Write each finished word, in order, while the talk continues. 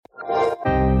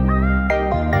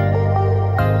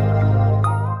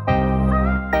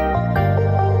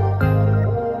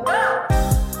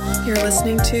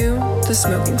listening to The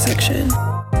Smoking Section,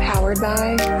 powered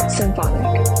by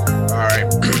Symphonic. All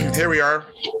right, here we are,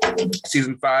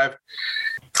 season 5,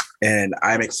 and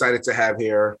I'm excited to have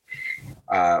here.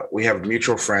 We have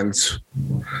mutual friends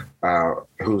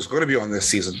who's going to be on this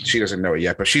season. She doesn't know it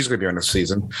yet, but she's going to be on this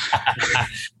season.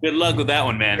 Good luck with that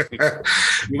one, man.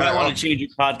 You might want to change your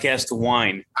podcast to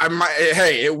wine.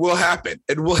 Hey, it will happen.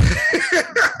 It will.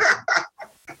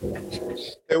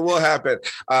 It will happen.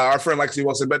 Our friend Lexi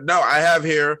Wilson. But no, I have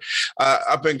here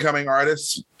up-and-coming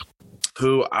artists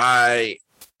who I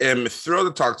am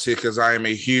thrilled to talk to because I am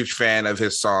a huge fan of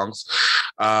his songs.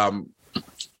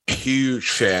 Huge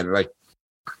fan. Like,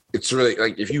 it's really,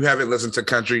 like, if you haven't listened to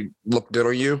country look good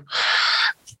on you,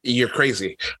 you're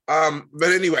crazy. But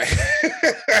anyway,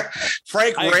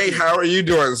 Frank Ray, how are you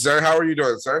doing, sir?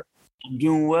 I'm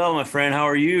doing well, my friend. How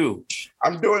are you?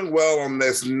 I'm doing well on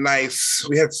this nice.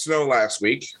 We had snow last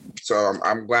week, so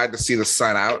I'm glad to see the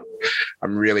sun out.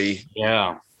 I'm really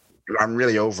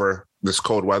over this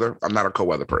cold weather. I'm not a cold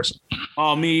weather person.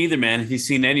 Oh, me either, man. If you've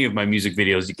seen any of my music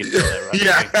videos, you can tell that, right?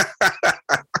 Yeah.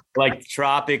 I like the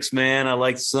tropics, man. I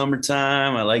like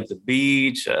summertime. I like the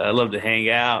beach. I love to hang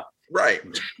out. Right.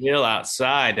 Chill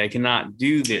outside. I cannot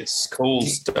do this cold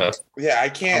stuff. Yeah, I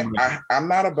can't. I'm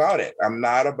not about it.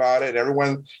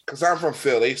 Everyone, because I'm from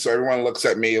Philly, so everyone looks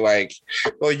at me like,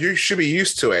 well, you should be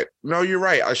used to it. No, you're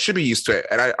right. I should be used to it.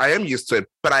 And I am used to it,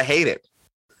 but I hate it.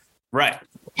 Right.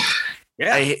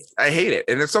 Yeah. I hate it.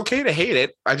 And it's okay to hate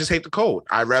it. I just hate the cold.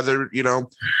 I'd rather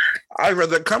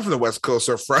come from the West Coast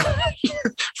or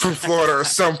from Florida or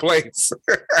someplace.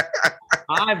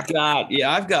 I've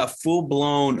got full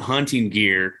blown hunting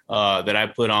gear that I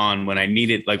put on when I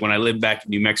need it. Like when I lived back in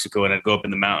New Mexico and I'd go up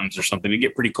in the mountains or something, it'd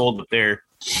get pretty cold up there,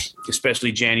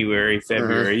 especially January,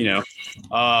 February, and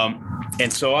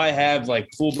so I have like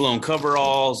full blown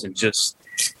coveralls and just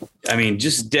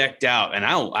decked out. And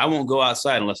I won't go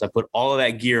outside unless I put all of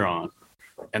that gear on,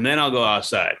 and then I'll go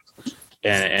outside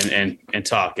and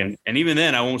talk. And even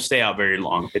then I won't stay out very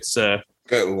long. It's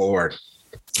good Lord.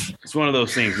 It's one of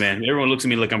those things, man. Everyone looks at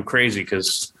me like I'm crazy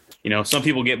because, some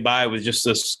people get by with just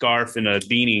a scarf and a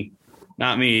beanie.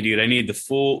 Not me, dude. I need the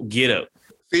full get up.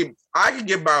 See, I can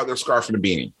get by with a scarf and a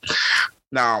beanie.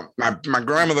 Now, my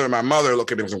grandmother and my mother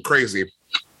look at me as I'm crazy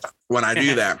when I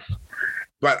do that.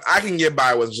 But I can get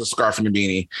by with just a scarf and a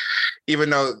beanie, even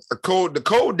though the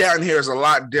cold down here is a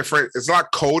lot different. It's a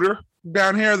lot colder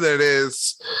down here than it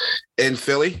is in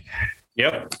Philly.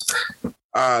 Yep.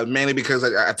 Mainly because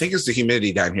I think it's the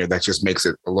humidity down here that just makes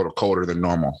it a little colder than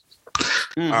normal.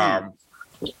 Mm-hmm.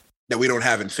 That we don't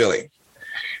have in Philly.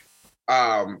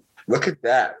 Look at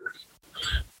that.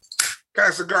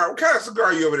 What kind of cigar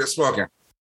are you over there smoking?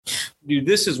 Dude,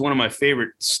 this is one of my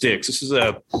favorite sticks. This is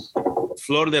a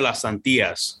Flor de las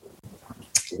Antillas.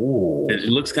 Ooh. It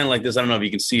looks kind of like this. I don't know if you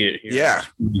can see it here. Yeah.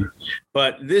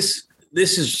 But this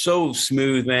is so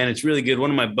smooth, man. It's really good.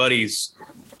 One of my buddies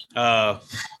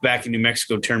back in New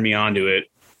Mexico turned me on to it.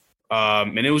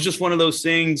 And it was just one of those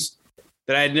things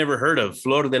that I had never heard of.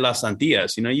 Flor de las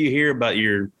Antillas. You hear about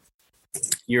your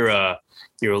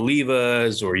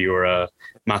olivas or your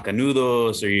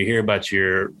macanudos, or you hear about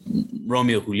your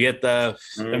Romeo Julieta.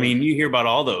 I mean, you hear about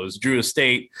all those, Drew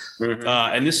Estate.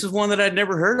 And this is one that I'd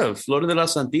never heard of, Flor de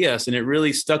las Antillas. And it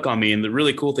really stuck on me. And the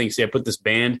really cool thing, see, I put this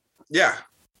band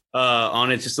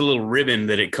on it, just a little ribbon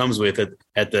that it comes with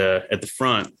at the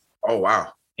front. Oh,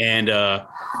 wow. And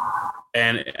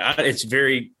it's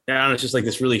very, it's just like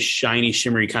this really shiny,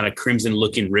 shimmery kind of crimson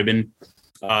looking ribbon.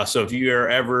 So if you are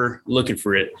ever looking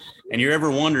for it and you're ever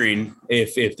wondering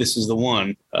if this is the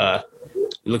one,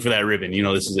 look for that ribbon.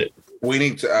 This is it. We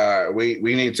need to we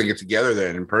need to get together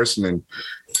then in person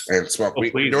and smoke.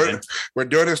 We're doing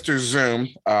this through Zoom.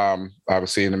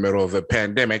 Obviously in the middle of a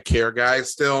pandemic here,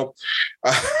 guys. Still,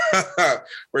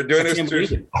 we're doing this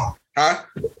through. Huh?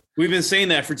 We've been saying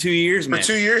that for 2 years, man. For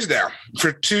 2 years now.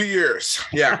 For 2 years.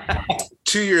 Yeah.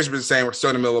 2 years been saying we're still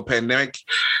in the middle of a pandemic.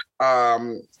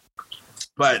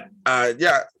 But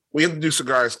we have to do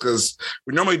cigars because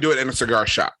we normally do it in a cigar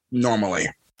shop normally.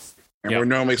 And we're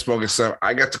normally smoking some.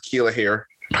 I got tequila here.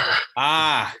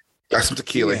 Got some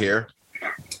tequila here.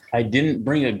 I didn't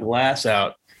bring a glass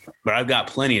out, but I've got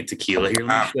plenty of tequila here.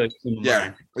 Let me show you some of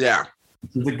mine. Yeah.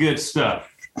 This is the good stuff.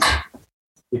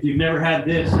 If you've never had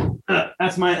this,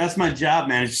 that's my job,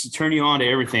 man. It's just to turn you on to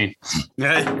everything.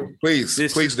 Please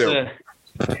do.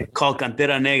 Called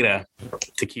Cantera Negra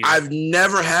tequila. I've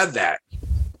never had that.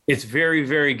 It's very,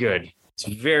 very good. It's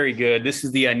very good. This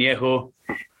is the añejo.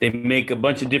 They make a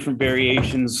bunch of different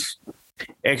variations.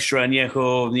 Extra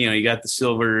añejo. You got the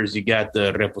silvers, you got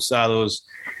the reposados,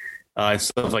 and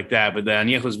stuff like that. But the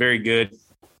añejo is very good.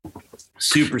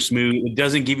 super smooth. It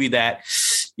doesn't give you that,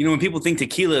 when people think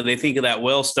tequila, they think of that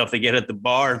well stuff they get at the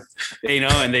bar,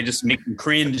 and they just make them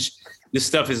cringe. This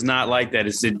stuff is not like that.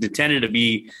 It's intended to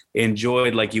be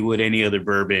enjoyed like you would any other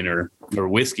bourbon or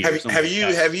whiskey. Have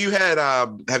you had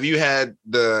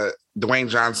the Dwayne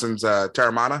Johnson's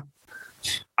Terramana?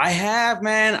 I have,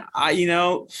 man.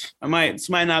 This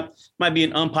might be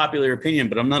an unpopular opinion,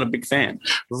 but I'm not a big fan.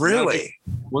 Really?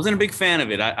 Wasn't a big fan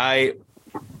of it.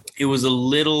 It was a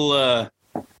little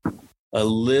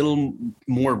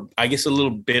more, I guess, a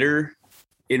little bitter,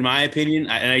 in my opinion.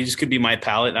 And I just could be my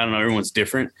palate. I don't know. Everyone's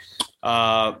different.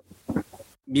 But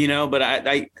I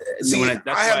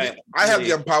have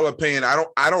the unpopular opinion.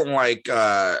 I don't like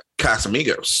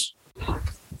Casamigos.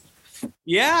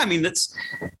 Yeah, I mean, that's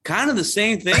kind of the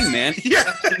same thing, man. Yeah.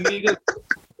 Casamigos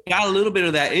got a little bit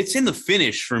of that. It's in the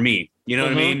finish for me. You know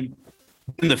what I mean?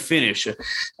 In the finish. And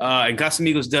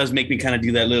Casamigos does make me kind of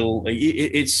do that little,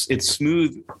 it's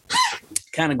smooth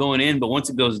kind of going in, but once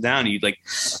it goes down, it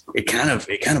kind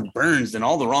of burns in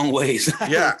all the wrong ways.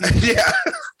 Yeah. Yeah.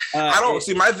 I don't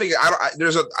see my thing.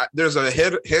 There's a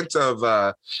hint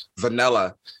of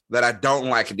vanilla that I don't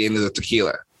like at the end of the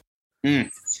tequila.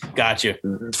 Gotcha.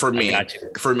 For me, yeah.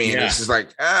 It's just like,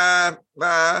 I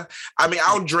mean,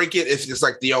 I'll drink it if it's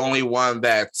like the only one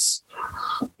that's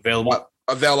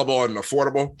available and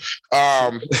affordable.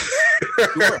 I'm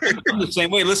the same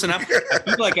way. Listen, I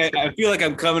feel like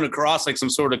I'm coming across like some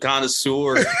sort of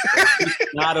connoisseur,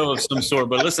 aficionado of some sort.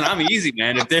 But listen, I'm easy,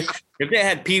 man. If they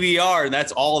had PBR and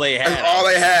that's all they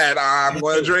had, I'm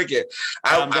going to drink it.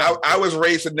 I was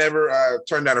raised to never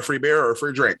turn down a free beer or a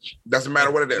free drink. Doesn't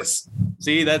matter what it is.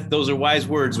 See, those are wise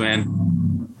words,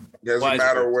 man. Doesn't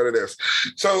matter what it is.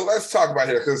 So let's talk about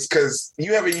it because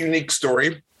you have a unique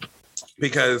story.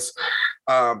 Because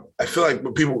I feel like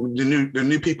the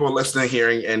new people listening,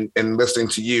 hearing, and listening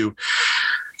to you,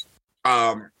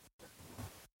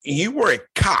 you were a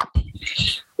cop.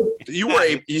 You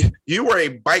were a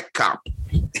bike cop.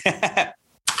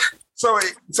 So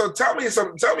tell me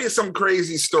some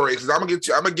crazy stories. I'm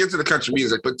gonna get to the country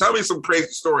music, but tell me some crazy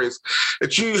stories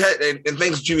that you had and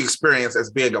things that you experienced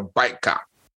as being a bike cop.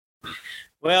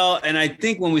 Well, and I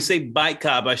think when we say bike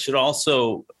cop, I should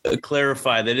also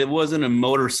clarify that it wasn't a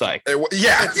motorcycle.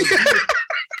 Yeah.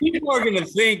 People are going to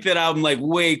think that I'm like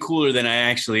way cooler than I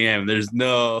actually am. There's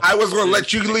no. I was going to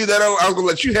let you leave that. I was going to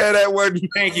let you have that one.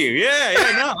 Thank you.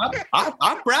 Yeah. No,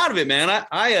 I'm proud of it, man.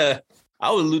 I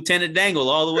was Lieutenant Dangle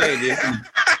all the way, dude.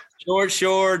 Short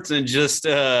shorts and just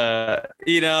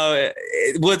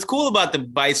what's cool about the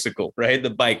bicycle, right?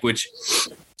 The bike,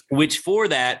 which for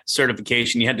that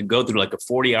certification, you had to go through like a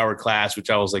 40-hour class, which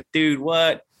I was like, dude,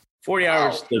 what? 40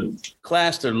 hours to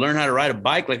class to learn how to ride a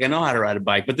bike? Like, I know how to ride a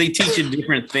bike, but they teach you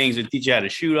different things. They teach you how to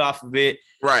shoot off of it,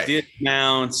 right?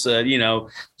 Dismounts,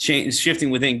 shifting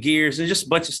within gears, and just a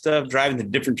bunch of stuff, driving to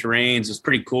different terrains. It's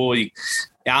pretty cool.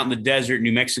 Out in the desert,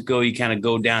 New Mexico, you kind of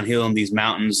go downhill in these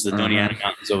mountains, the Doniana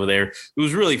Mountains over there. It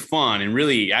was really fun and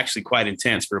really actually quite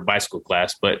intense for a bicycle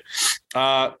class, but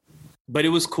it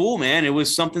was cool, man. It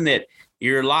was something that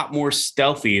you're a lot more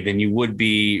stealthy than you would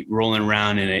be rolling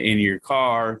around in your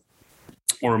car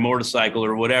or a motorcycle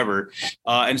or whatever.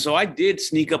 And so I did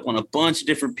sneak up on a bunch of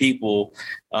different people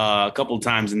a couple of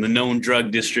times in the known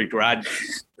drug district where I'd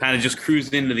kind of just cruise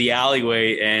into the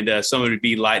alleyway and someone would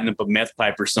be lighting up a meth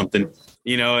pipe or something,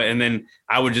 and then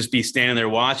I would just be standing there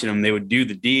watching them. They would do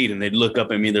the deed and they'd look up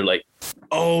at me. They're like,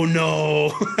 oh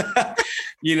no,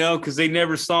 because they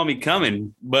never saw me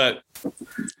coming. But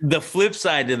the flip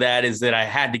side to that is that I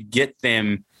had to get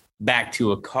them back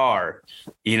to a car,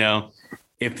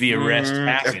 if the arrest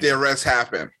happened. If the arrest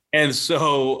happened. And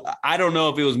so I don't know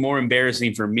if it was more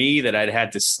embarrassing for me that I'd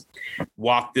had to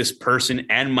walk this person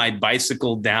and my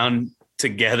bicycle down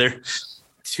together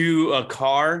to a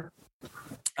car,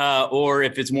 or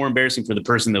if it's more embarrassing for the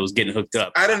person that was getting hooked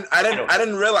up. I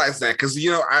didn't realize that because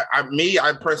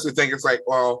I personally think it's like,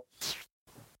 well,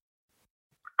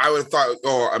 I would have thought,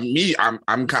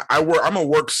 I'm a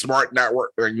work smart, not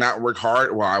work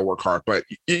hard. Well, I work hard, but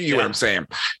you know what I'm saying,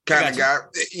 kind of guy.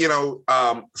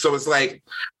 So it's like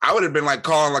I would have been like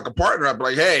calling like a partner up,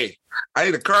 like, hey, I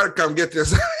need a car to come get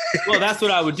this. Well, that's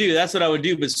what I would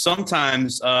do. But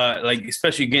sometimes, like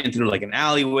especially getting through like an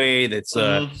alleyway that's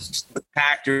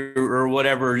packed or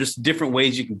whatever, just different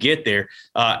ways you can get there.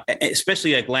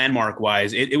 Especially like landmark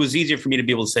wise, it was easier for me to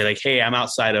be able to say like, hey, I'm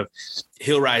outside of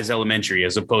Hillrise Elementary,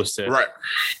 as opposed to right.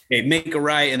 Hey, make a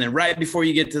right, and then right before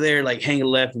you get to there, like hang a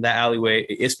left in that alleyway.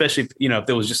 Especially if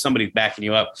there was just somebody backing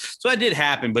you up. So that did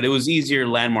happen, but it was easier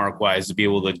landmark wise to be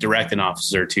able to direct an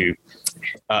officer to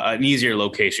an easier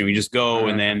location. We just go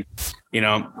and then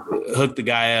hook the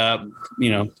guy up,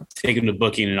 take him to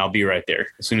booking, and I'll be right there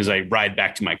as soon as I ride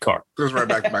back to my car. Goes right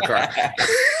back to my car.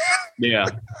 Yeah.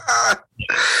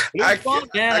 I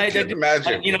can't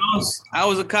imagine. I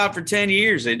was a cop for 10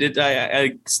 years.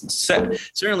 I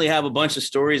certainly have a bunch of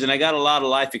stories, and I got a lot of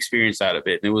life experience out of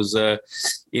it. And it was,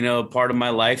 part of my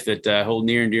life that I hold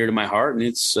near and dear to my heart. And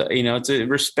it's, it's a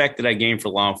respect that I gained for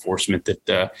law enforcement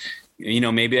that,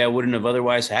 maybe I wouldn't have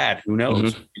otherwise had. Who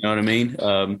knows? Mm-hmm. You know what I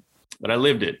mean? But I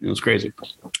lived it. It was crazy.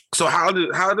 So how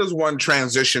does one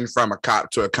transition from a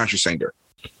cop to a country singer?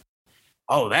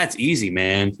 Oh, that's easy,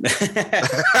 man.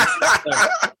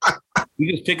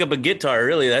 You just pick up a guitar,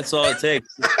 really. That's all it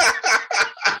takes.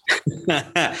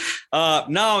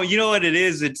 No, you know what it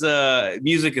is? It's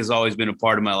music has always been a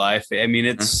part of my life. I mean,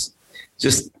 it was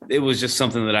just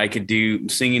something that I could do.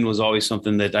 Singing was always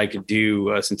something that I could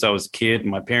do since I was a kid.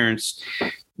 My parents,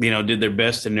 did their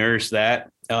best to nourish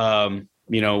that.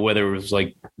 Whether it was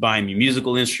like buying me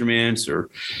musical instruments or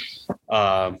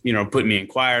putting me in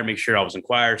choir, make sure I was in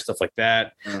choir, stuff like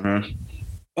that.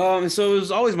 Mm-hmm. So it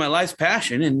was always my life's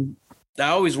passion, and I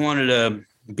always wanted to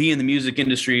be in the music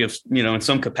industry of, in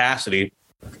some capacity.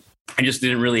 I just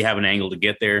didn't really have an angle to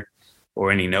get there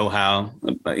or any know-how,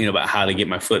 about how to get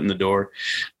my foot in the door.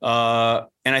 And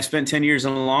I spent 10 years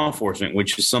in law enforcement,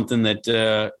 which is something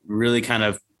that really kind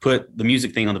of put the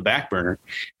music thing on the back burner.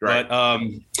 Right.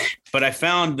 But I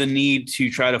found the need to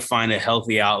try to find a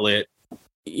healthy outlet,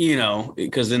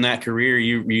 because in that career,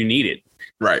 you need it.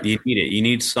 Right. You need it. You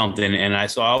need something.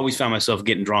 And so I always found myself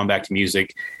getting drawn back to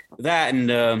music. That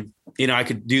and, I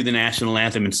could do the national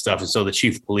anthem and stuff. And so the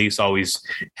chief of police always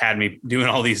had me doing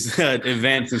all these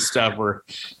events and stuff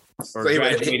so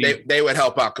they would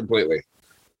help out completely.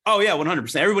 Oh, yeah,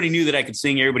 100%. Everybody knew that I could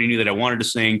sing. Everybody knew that I wanted to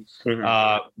sing.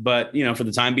 Mm-hmm. But, for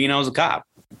the time being, I was a cop.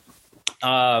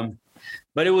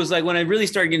 But it was like when I really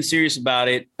started getting serious about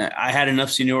it, I had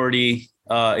enough seniority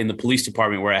in the police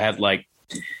department where I had like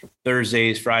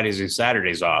Thursdays, Fridays, and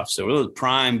Saturdays off. So it was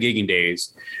prime gigging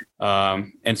days.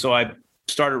 And so I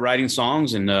started writing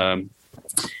songs, and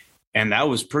that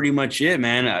was pretty much it,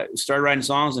 man. I started writing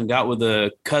songs and got with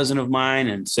a cousin of mine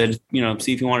and said,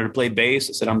 see if he wanted to play bass.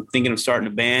 I said, I'm thinking of starting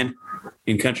a band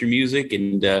in country music,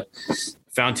 and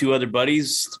found two other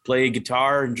buddies to play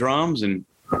guitar and drums. And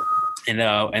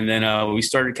then we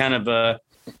started kind of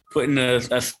putting a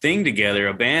thing together,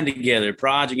 a band together, a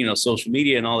project, social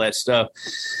media and all that stuff.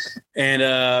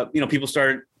 And, people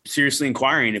started seriously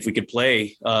inquiring if we could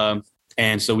play.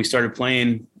 And so we started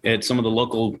playing at some of the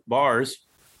local bars.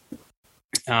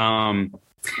 And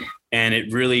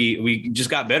we just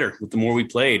got better with the more we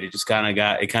played. It just kind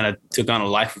of took on a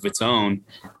life of its own,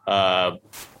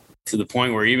 to the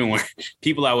point where even when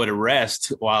people I would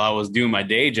arrest while I was doing my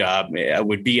day job, I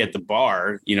would be at the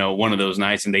bar, one of those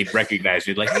nights, and they'd recognize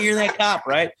me like, hey, you're that cop,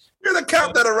 right? You're the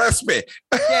cop that arrests me.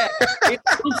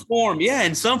 Yeah,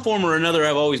 in some form or another,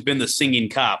 I've always been the singing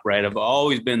cop, right? I've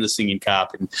always been the singing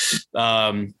cop.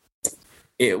 And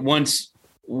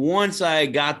once I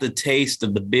got the taste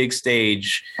of the big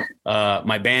stage,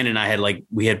 my band and I had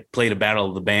played a Battle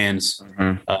of the Bands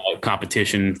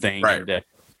competition thing. Right. And,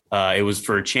 it was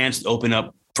for a chance to open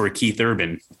up for Keith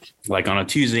Urban. Like on a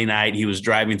Tuesday night, he was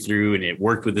driving through and it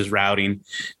worked with his routing.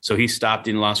 So he stopped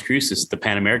in Las Cruces at the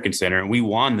Pan American Center, and we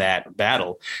won that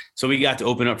battle. So we got to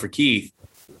open up for Keith.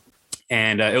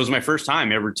 And it was my first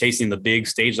time ever tasting the big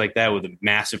stage like that with a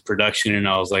massive production. And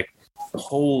I was like,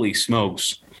 holy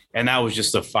smokes. And that was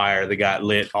just a fire that got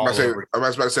lit all over. I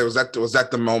was about to say, was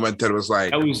that the moment that it was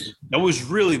like? That was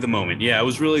really the moment. Yeah, it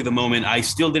was really the moment. I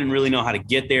still didn't really know how to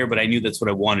get there, but I knew that's what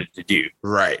I wanted to do.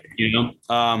 Right.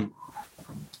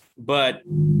 But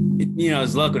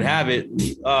as luck would have it,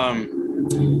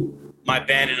 my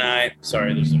band and I.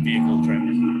 Sorry, there's a vehicle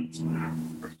driving.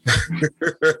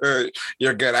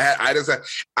 You're good. I just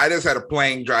had a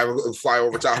plane fly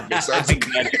over top of me. So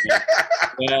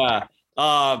yeah.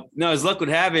 No, as luck would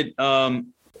have it,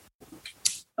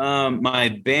 my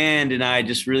band and I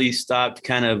just really stopped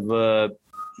kind of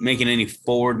making any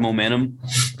forward momentum.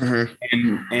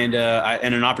 Mm-hmm. And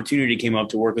an opportunity came up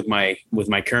to work with my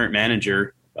current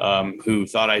manager, who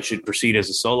thought I should proceed as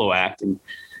a solo act. And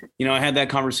I had that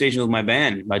conversation with my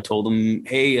band. I told him,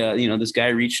 hey, this guy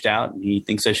reached out and he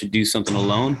thinks I should do something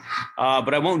alone,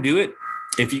 but I won't do it.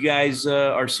 If you guys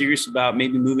are serious about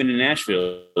maybe moving to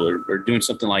Nashville or doing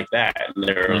something like that. And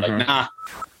they're like, nah,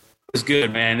 it's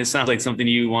good, man. It sounds like something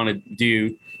you want to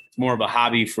do. It's more of a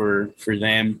hobby for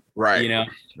them, right?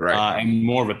 Right. And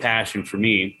more of a passion for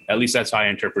me. At least that's how I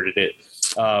interpreted it.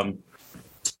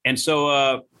 And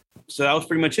so that was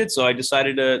pretty much it. So I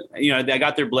decided to, I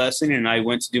got their blessing and I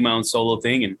went to do my own solo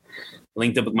thing and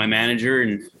linked up with my manager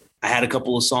and I had a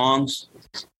couple of songs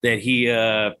that he,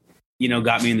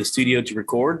 got me in the studio to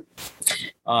record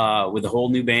with a whole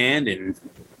new band and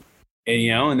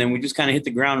then we just kind of hit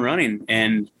the ground running.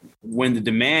 And when the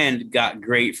demand got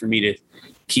great for me to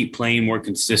keep playing more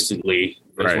consistently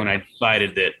was when I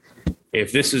decided that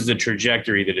if this is the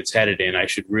trajectory that it's headed in, I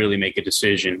should really make a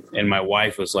decision. And my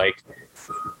wife was like,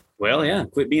 well, yeah,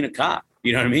 quit being a cop.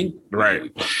 You know what I mean?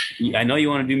 Right. I know you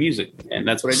want to do music, and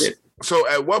that's what I did. So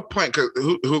at what point,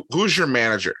 who's your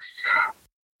manager?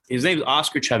 His name's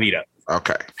Oscar Chavita.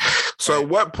 Okay. So at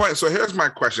what point, so here's my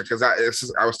question, because I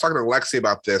was talking to Lexi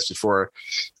about this before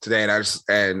today,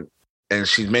 and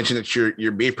she mentioned that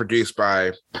you're being produced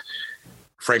by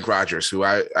Frank Rogers, who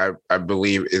I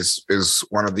believe is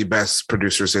one of the best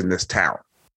producers in this town.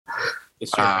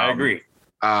 Yes, sir. I agree.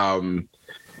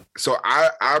 So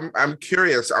I'm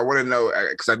curious. I want to know,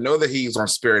 because I know that he's on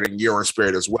Spirit and you're on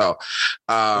Spirit as well.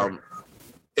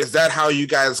 Is that how you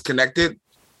guys connected?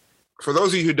 For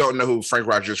those of you who don't know who Frank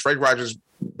Rogers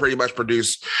pretty much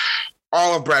produced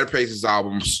all of Brad Pace's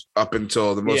albums up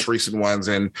until the most recent ones,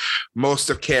 and most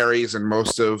of Carrie's and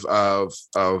most of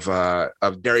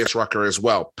Darius Rucker as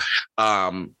well.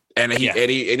 And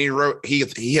he wrote, he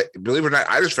believe it or not,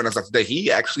 I just found out today,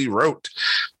 he actually wrote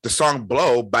the song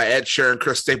 "Blow" by Ed Sheeran,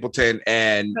 Chris Stapleton,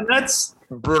 and that's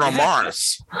Bruno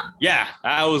Mars. Yeah,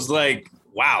 I was like,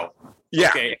 wow. Yeah.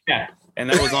 Okay, yeah. And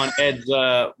that was on Ed's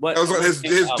that was on his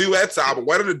duets album.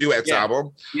 One of the duets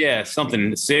album. Yeah,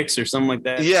 something 6 or something like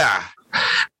that. Yeah.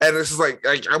 And it's like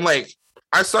I'm like,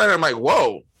 I saw it, I'm like,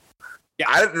 whoa.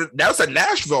 Yeah, that was a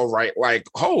Nashville, right? Like,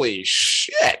 holy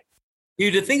shit.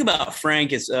 Dude, the thing about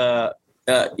Frank is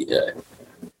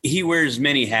he wears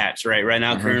many hats, right? Right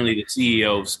now, currently the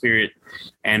CEO of Spirit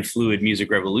and Fluid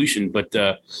Music Revolution, but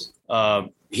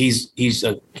he's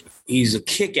a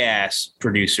kick-ass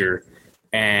producer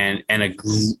and an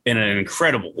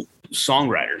incredible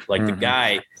songwriter. Like the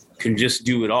guy can just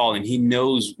do it all, and he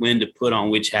knows when to put on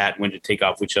which hat, when to take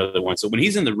off which other one. So when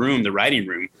he's in the room, the writing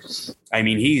room, I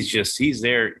mean, he's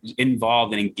there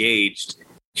involved and engaged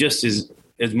just as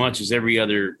much as every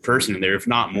other person in there, if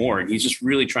not more. And he's just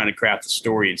really trying to craft the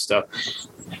story and stuff.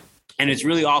 And it's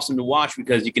really awesome to watch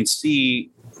because you can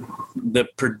see the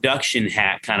production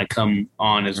hat kind of come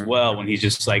on as well when he's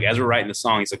just like, as we're writing the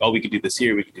song, he's like, oh, we could do this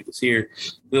here, we could do this here,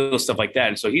 little stuff like that.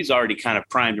 And so he's already kind of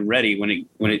primed and ready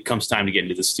when it comes time to get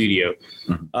into the studio.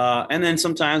 And then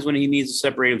sometimes when he needs to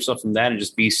separate himself from that and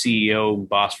just be CEO and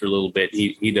boss for a little bit,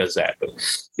 he does that. But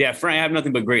yeah, Frank, I have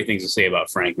nothing but great things to say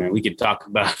about Frank, man. We could talk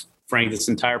about Frank this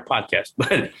entire podcast,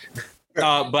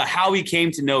 but how we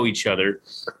came to know each other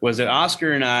was that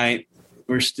Oscar and I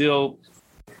were still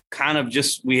kind of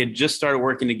we had just started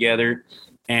working together,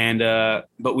 and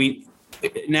but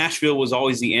Nashville was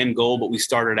always the end goal, but we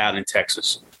started out in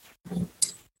Texas.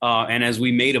 And as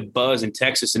we made a buzz in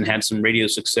Texas and had some radio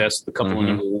success, a couple of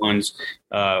number ones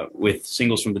with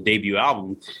singles from the debut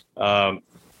album,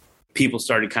 people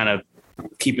started kind of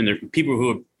people who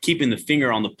were keeping the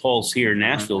finger on the pulse here in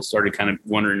Nashville started kind of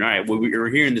wondering, all right, well, we were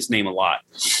hearing this name a lot.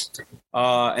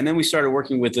 And then we started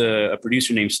working with a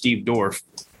producer named Steve Dorff.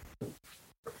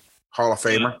 Hall of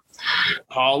Famer.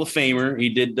 Hall of Famer. He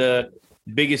did the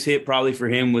biggest hit probably for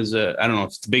him was, I don't know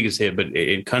if it's the biggest hit, but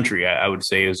in country, I would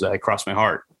say is I Cross My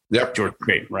Heart. Yep. George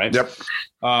Strait, right? Yep.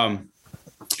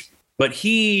 But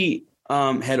he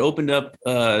had opened up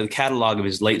the catalog of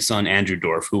his late son, Andrew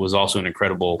Dorff, who was also an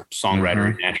incredible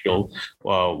songwriter in Nashville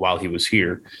while he was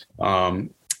here.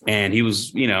 And he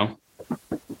was,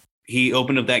 he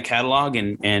opened up that catalog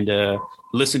and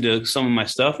listened to some of my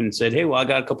stuff and said, hey, well, I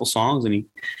got a couple songs. And he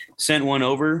sent one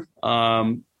over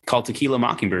called Tequila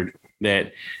Mockingbird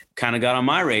that kind of got on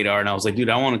my radar. And I was like, dude,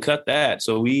 I want to cut that.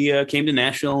 So we came to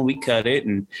Nashville and we cut it.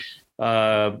 And,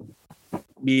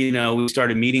 we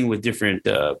started meeting with different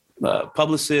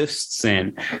publicists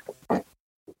and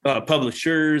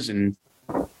publishers and,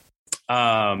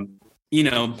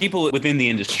 people within the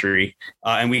industry.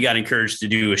 And we got encouraged to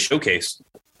do a showcase.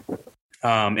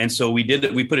 And so we did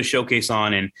it. We put a showcase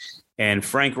on, and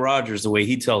Frank Rogers, the way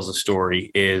he tells the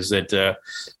story is that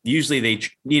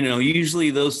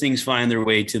usually those things find their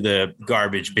way to the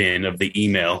garbage bin of the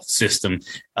email system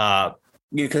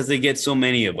because they get so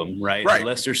many of them, right?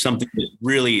 Unless there's something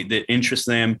that interests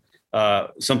them.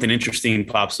 Something interesting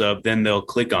pops up, then they'll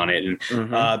click on it. And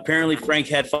apparently Frank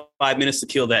had 5 minutes to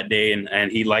kill that day,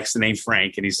 and he likes the name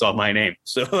Frank, and he saw my name.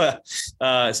 So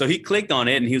so he clicked on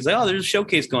it, and he was like, oh, there's a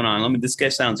showcase going on. This guy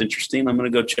sounds interesting. I'm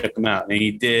going to go check him out. And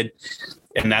he did.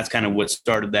 And that's kind of what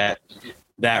started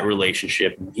that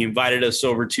relationship. He invited us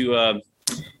over to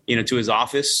his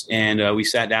office, and we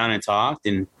sat down and talked,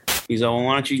 and he's like, well,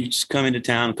 why don't you just come into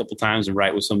town a couple times and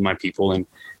write with some of my people, and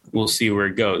we'll see where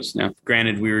it goes. Now,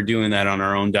 granted, we were doing that on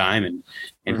our own dime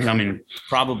and coming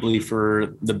probably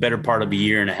for the better part of a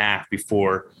year and a half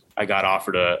before I got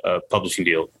offered a publishing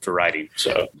deal for writing.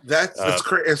 So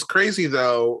it's crazy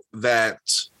though that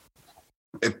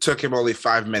it took him only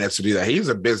 5 minutes to do that. He's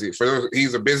a busy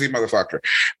motherfucker.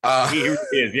 He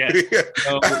is, yeah.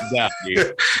 No doubt,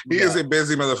 dude. He is a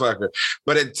busy motherfucker.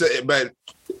 But it's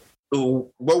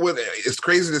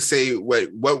crazy to say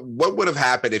what would have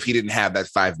happened if he didn't have that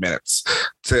 5 minutes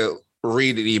to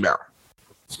read an email?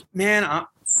 Man,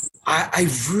 I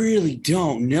really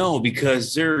don't know,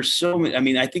 because there are so many. I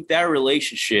mean, I think that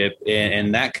relationship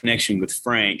and that connection with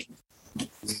Frank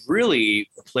really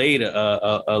played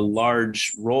a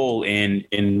large role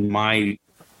in my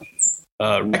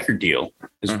record deal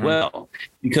as well,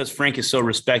 because Frank is so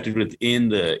respected within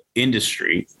the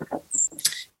industry.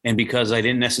 And because I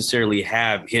didn't necessarily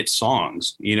have hit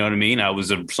songs, you know what I mean? I was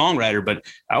a songwriter, but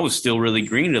I was still really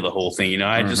green to the whole thing. You know,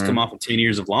 I had just come off of 10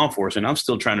 years of law enforcement. I'm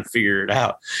still trying to figure it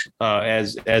out,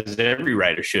 as every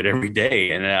writer should every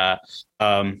day.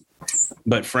 And,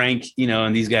 but Frank, you know,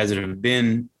 and these guys that have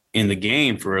been in the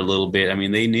game for a little bit, I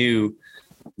mean, they knew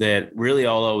that really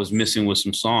all I was missing was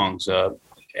some songs.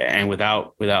 And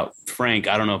without Frank,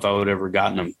 I don't know if I would have ever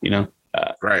gotten them, you know?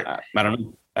 Right.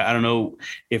 I don't know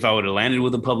if I would have landed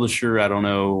with a publisher. I don't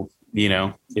know, you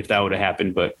know, if that would have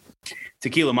happened. But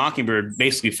Tequila Mockingbird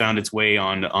basically found its way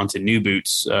onto New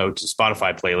Boots, which is a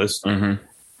Spotify playlist,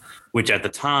 which at the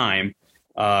time,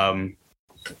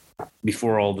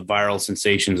 before all the viral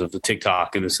sensations of the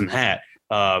TikTok and this and that,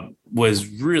 was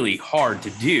really hard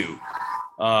to do,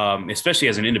 especially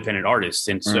as an independent artist.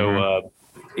 And so,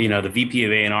 you know, the VP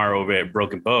of A&R over at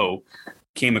Broken Bow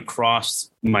came across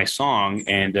my song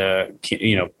and,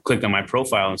 you know, clicked on my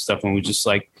profile and stuff. And we just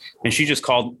like, and she just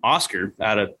called Oscar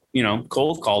out of, you know,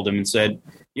 cold called him and said,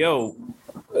 yo,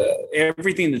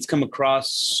 everything that's come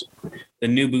across the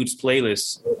New Boots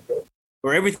playlist,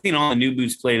 or everything on the New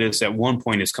Boots playlist at one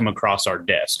point has come across our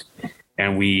desk,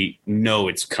 and we know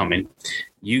it's coming.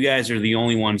 You guys are the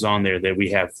only ones on there that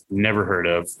we have never heard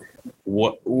of.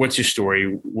 What's your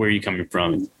story? Where are you coming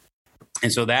from?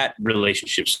 And so that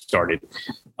relationship started.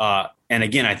 And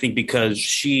again, I think because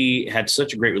she had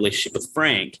such a great relationship with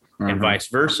Frank and vice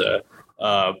versa,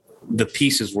 the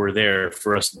pieces were there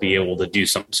for us to be able to do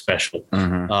something special.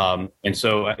 And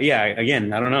so, yeah,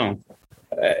 again, I don't know.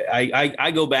 I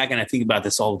go back and I think about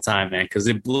this all the time, man, because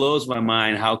it blows my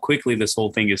mind how quickly this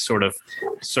whole thing is sort of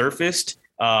surfaced,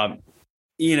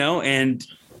 you know, and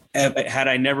had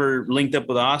I never linked up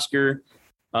with Oscar,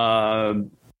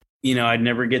 you know, I'd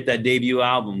never get that debut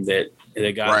album that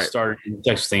got started in the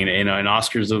Texas thing. You know, and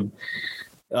Oscar's has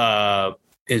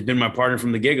been my partner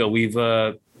from the get-go. We've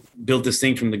built this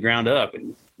thing from the ground up.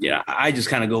 And, yeah, I just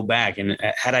kind of go back. And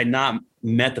had I not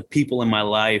met the people in my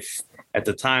life at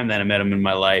the time that I met them in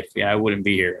my life, I wouldn't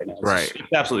be here. And it's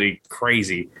absolutely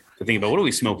crazy to think about. What are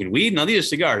we smoking? Weed? No, these are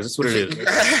cigars. That's what it is.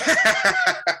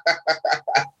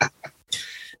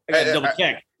 I got to double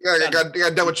check. Yeah, got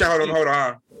to double check. Hold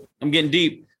on. I'm getting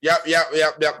deep. Yep.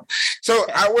 So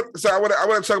I want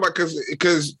to talk about,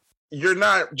 because you're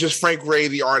not just Frank Ray,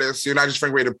 the artist. You're not just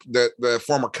Frank Ray, the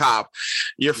former cop.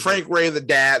 You're Frank Ray, the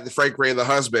dad, the Frank Ray, the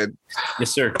husband. Yes,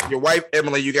 sir. Your wife,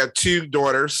 Emily, you got 2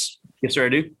 daughters. Yes, sir, I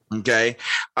do. Okay.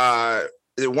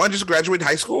 One just graduated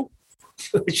high school.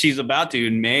 She's about to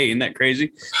in May. Isn't that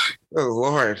crazy? Oh,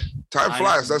 Lord. Time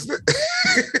flies, doesn't it?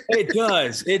 It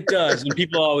does. And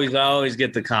people always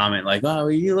get the comment like, oh,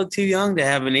 you look too young to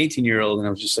have an 18-year-old. And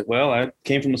I was just like, well, I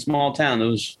came from a small town. That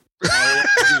was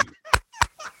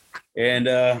and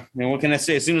what can I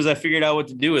say? As soon as I figured out what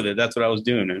to do with it, that's what I was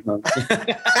doing.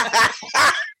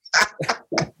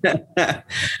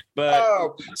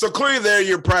 But so clearly there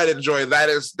your pride and joy. That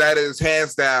is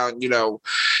hands down, you know,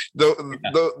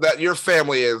 that your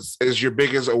family is your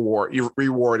biggest award, your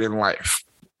reward in life.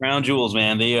 Crown jewels,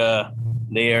 man. They are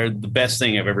the best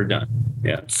thing I've ever done.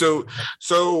 Yeah. So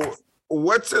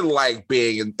what's it like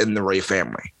being in the Ray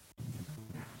family?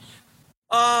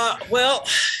 Well,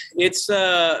 it's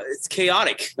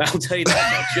chaotic. I'll tell you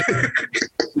that much.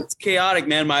 It's chaotic,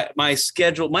 man. My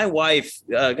schedule, my wife,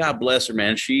 God bless her,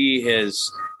 man. She has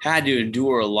had to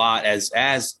endure a lot as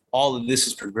all of this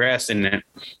has progressed in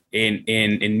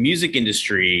music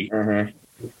industry.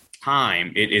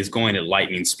 Time, it is going at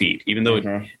lightning speed, even though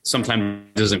it sometimes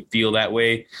doesn't feel that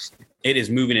way. It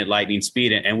is moving at lightning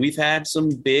speed, and we've had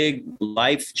some big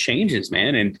life changes,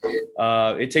 man. And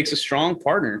it takes a strong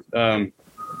partner to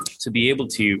be able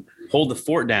to hold the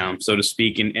fort down, so to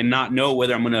speak, and not know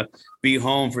whether I'm going to be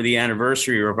home for the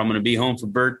anniversary or if I'm going to be home for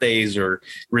birthdays or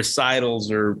recitals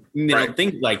or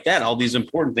things like that. All these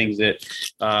important things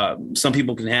that some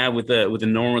people can have with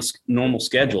a normal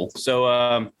schedule.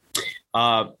 So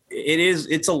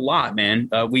it's a lot, man.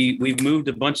 We've moved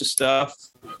a bunch of stuff.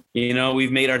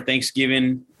 We've made our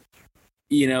Thanksgiving.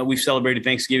 We've celebrated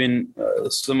Thanksgiving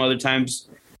some other times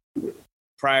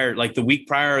prior, like the week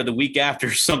prior or the week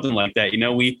after, something like that.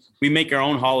 We make our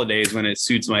own holidays when it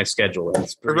suits my schedule. I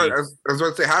was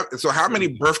going to say, how many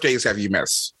birthdays have you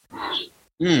missed?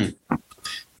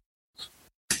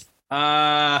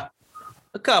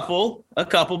 A couple,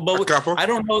 but I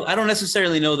don't know. I don't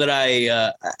necessarily know that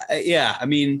I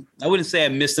mean, I wouldn't say I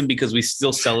missed them because we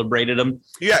still celebrated them.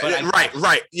 Yeah,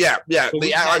 right. Yeah.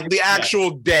 The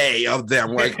actual day of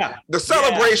them. Like the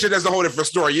celebration is a whole different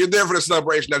story. You're there for the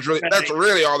celebration. That's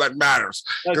really all that matters.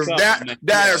 Because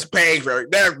that is paying for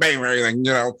everything,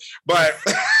 But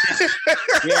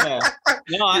yeah.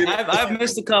 No, I've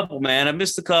missed a couple, man. I've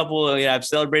missed a couple. I've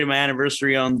celebrated my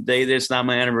anniversary on the day that's not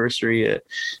my anniversary.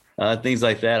 Things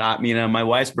like that. My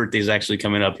wife's birthday is actually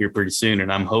coming up here pretty soon,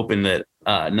 and I'm hoping that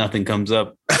nothing comes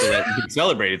up so that we can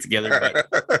celebrate it together.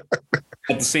 But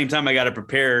at the same time, I got to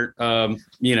prepare. I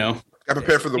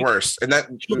prepare for the worst, and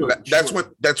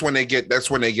that's when they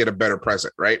get a better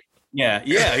present, right? Yeah,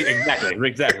 exactly.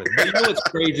 But what's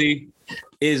crazy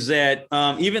is that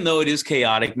even though it is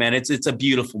chaotic, man, it's a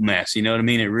beautiful mess. You know what I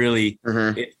mean? It really,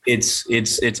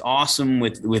 it's awesome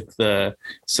with the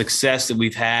success that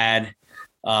we've had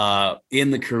in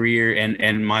the career,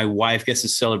 and my wife gets to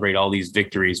celebrate all these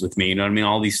victories with me. You know what I mean?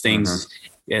 All these things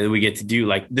that we get to do,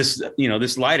 like this,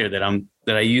 this lighter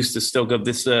that I used to stoke up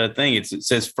this thing. It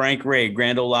says Frank Ray,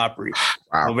 Grand Ole Opry,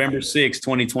 November 6,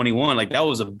 2021. Like that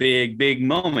was a big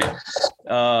moment.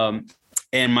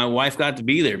 And my wife got to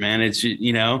be there, man. It's,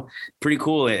 pretty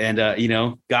cool. And,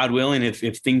 God willing,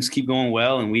 if things keep going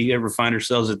well and we ever find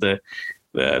ourselves at the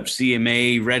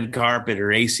CMA red carpet or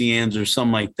ACMs or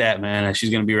something like that, man, she's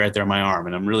going to be right there on my arm.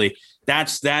 And I'm really,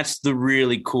 that's the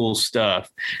really cool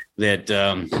stuff that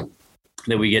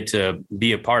we get to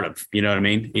be a part of. You know what I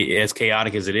mean? As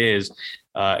chaotic as it is,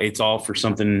 it's all for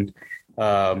something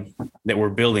that we're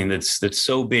building that's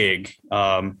so big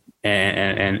and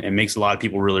makes a lot of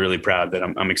people really, really proud that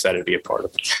I'm excited to be a part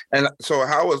of. And so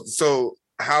how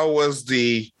was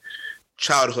the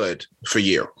childhood for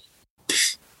you?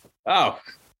 Oh,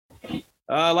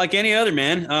 like any other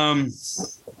man,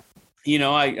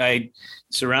 I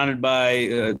surrounded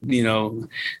by,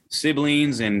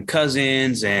 siblings and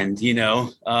cousins and,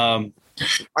 I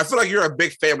feel like you're a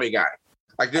big family guy.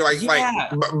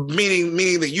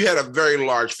 Meaning that you had a very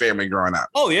large family growing up.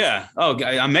 Oh yeah. Oh,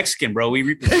 I'm Mexican, bro.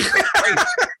 We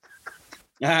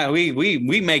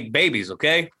we make babies.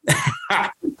 Okay.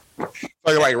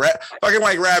 Fucking like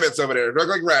rabbits over there. Look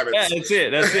like rabbits. Yeah,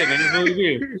 that's it, man. That's what we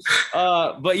do.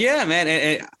 But yeah, man,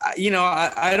 and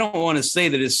I don't want to say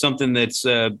that it's something that's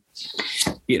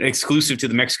exclusive to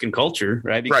the Mexican culture,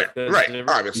 right? Because right.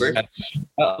 Obviously,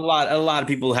 a lot of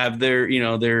people have their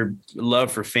their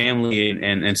love for family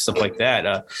and stuff like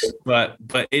that. But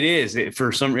it is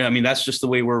for some. I mean, that's just the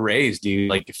way we're raised, dude.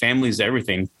 Like family's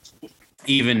everything.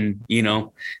 Even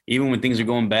when things are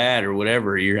going bad or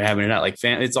whatever, you're having it out like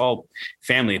it's all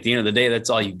family. At the end of the day, that's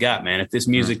all you got, man. If this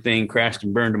music thing crashed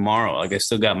and burned tomorrow, like I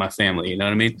still got my family. You know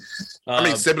what I mean? How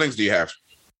many siblings do you have?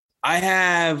 I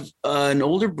have an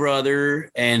older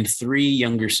brother and 3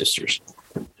 younger sisters.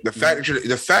 The fact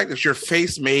that your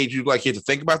face made you like you had to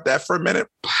think about that for a minute.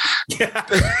 Yeah.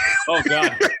 Oh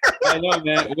God, I know,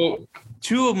 man. Well,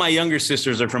 2 of my younger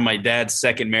sisters are from my dad's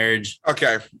second marriage.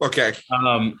 Okay.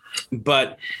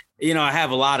 But I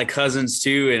have a lot of cousins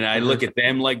too, and I look at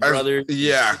them like brothers.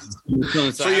 Yeah.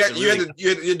 So you had to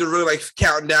really like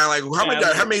count down, like how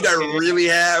many do I really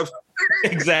have?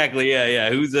 Exactly. Yeah.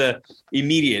 Who's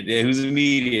immediate?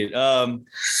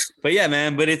 But yeah,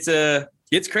 man. But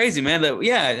it's crazy, man. I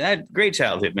had a great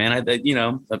childhood, man. I'm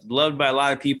loved by a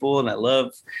lot of people, and I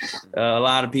love a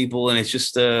lot of people, and it's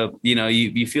just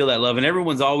you feel that love, and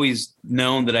everyone's always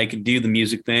known that I could do the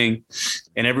music thing,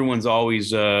 and everyone's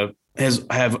always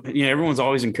everyone's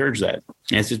always encouraged that.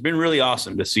 And it's just been really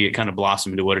awesome to see it kind of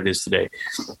blossom into what it is today.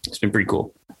 It's been pretty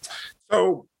cool.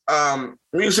 So,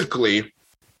 musically,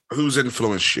 who's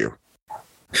influenced you?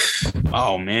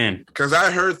 Oh man, because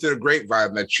I heard through the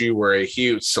grapevine that you were a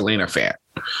huge Selena fan.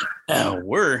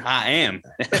 I am.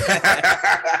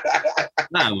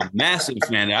 I'm a massive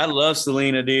fan. I love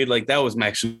Selena, dude. Like that was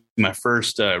actually my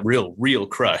first real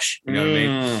crush. You know what I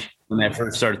mean? when I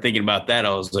first started thinking about that,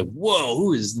 I was like, whoa,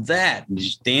 who is that? And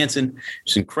just dancing.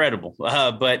 It's incredible.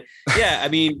 But yeah, I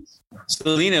mean,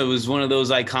 Selena was one of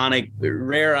those iconic,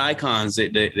 rare icons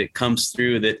that comes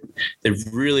through that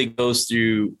really goes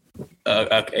through,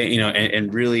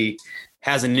 and really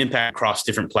has an impact across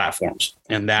different platforms.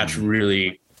 And that's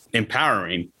really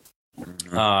empowering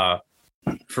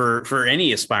for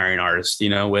any aspiring artist,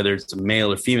 whether it's a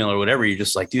male or female or whatever. You're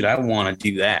just like, dude, I want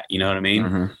to do that. You know what I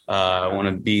mean? I want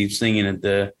to be singing at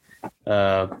the,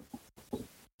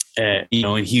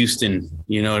 in Houston,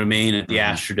 you know what I mean? At the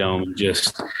Astrodome,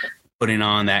 just putting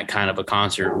on that kind of a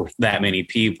concert with that many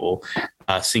people,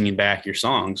 singing back your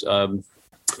songs.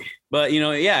 But, in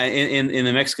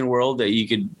the Mexican world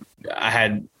I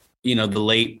had, the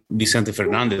late Vicente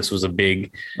Fernandez was a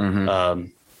big,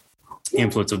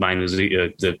 influence of mine. Was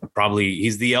probably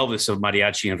he's the Elvis of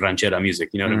mariachi and ranchera music.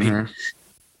 You know what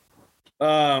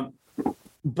I mean?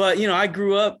 But I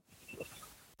grew up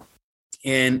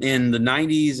in the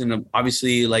 90s, and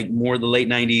obviously like more the late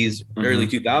 90s, early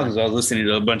 2000s. I was listening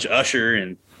to a bunch of Usher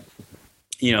and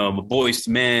Boyz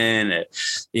II Men,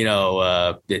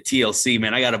 the TLC.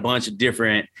 Man, I got a bunch of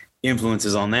different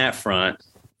influences on that front.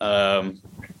 And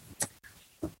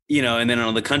then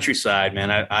on the countryside, man,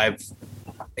 I've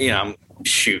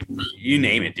shoot, you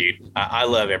name it, dude. I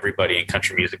love everybody in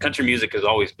country music. Country music has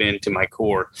always been, to my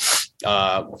core,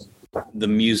 the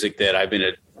music that I've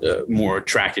been more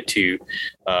attracted to,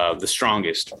 the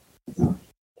strongest.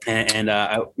 And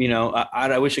I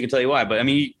wish I could tell you why, but I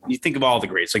mean, you think of all the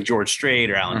greats like George Strait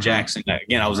or Alan Jackson.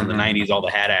 Again, I was in the 90s, all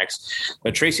the hat acts.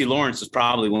 But Tracy Lawrence is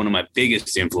probably one of my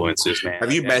biggest influences, man.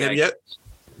 Have you met him yet?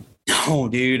 No,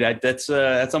 dude, that's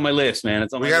on my list, man.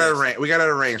 It's on. We gotta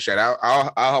arrange that.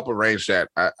 I'll help arrange that.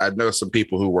 I know some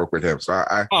people who work with him, so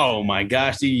oh my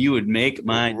gosh, dude, you would make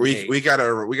my day. We gotta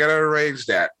arrange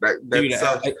that. That's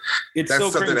something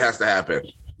that has to happen.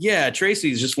 Yeah,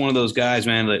 Tracy's just one of those guys,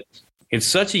 man. That it's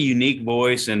such a unique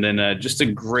voice, and then just a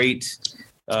great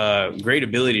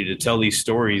ability to tell these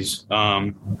stories.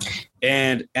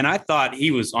 And I thought he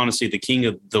was honestly the king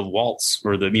of the waltz,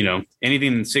 or the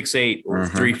anything 6/8 or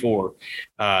 3/4.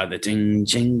 The ding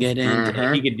ding get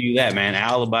in. He could do that, man.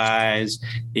 Alibis,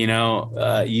 you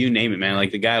name it, man.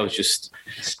 Like the guy was just.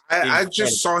 I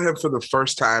just saw him for the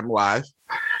first time live.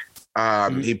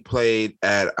 He played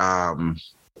at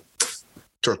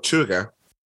Tortuga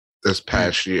this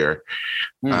past year.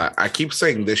 I keep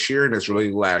saying this year, and it's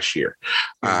really last year.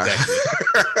 Exactly.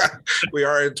 We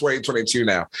are in 2022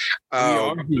 now. We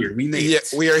are here. We made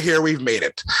it. We are here. We've made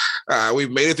it.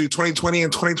 We've made it through 2020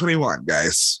 and 2021,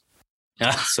 guys.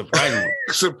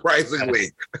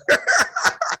 Surprisingly.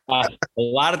 A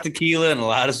lot of tequila and a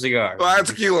lot of cigars. A lot of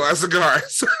tequila, a lot of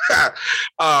cigars.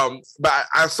 But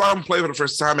I saw him play for the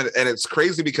first time, and it's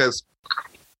crazy because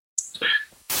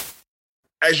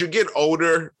as you get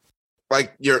older,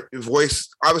 like your voice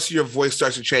starts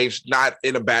to change, not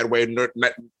in a bad way, not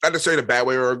necessarily in a bad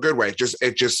way or a good way. That's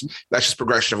just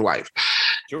progression of life.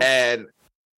 Sure. And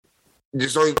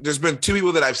there's been two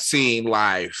people that I've seen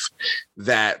live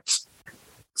that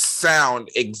sound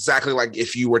exactly like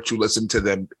if you were to listen to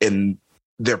them in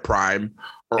their prime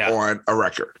or on a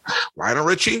record. Lionel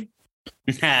Richie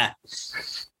and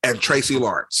Tracy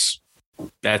Lawrence.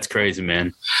 That's crazy,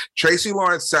 man. Tracy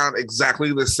Lawrence sound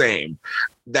exactly the same.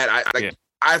 That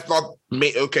I thought,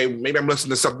 maybe I'm listening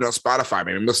to something on Spotify.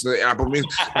 Maybe I'm listening to Apple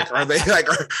Music. Are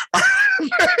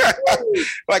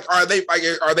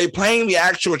they playing the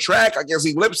actual track? I guess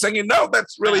he lip singing. No,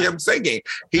 that's really him singing.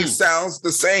 He sounds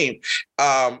the same.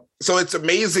 So it's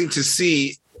amazing to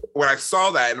see when I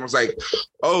saw that and was like,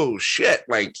 oh shit!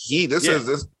 Like he's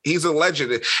a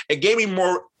legend. It gave me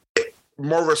more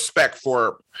respect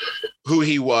for who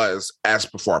he was as a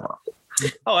performer.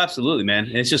 Oh, absolutely, man.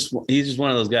 He's just one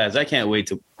of those guys. I can't wait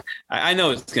to. I know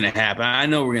it's going to happen. I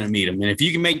know we're going to meet him, and if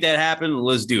you can make that happen,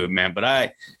 let's do it, man. But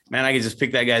I can just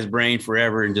pick that guy's brain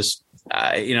forever, and just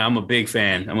I'm a big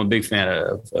fan. I'm a big fan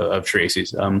of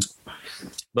Tracy's.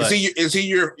 But is he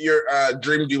your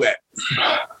dream duet?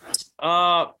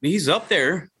 He's up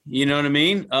there. You know what I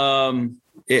mean?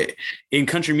 In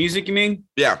country music, you mean?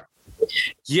 Yeah.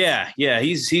 Yeah.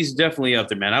 He's definitely up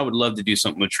there, man. I would love to do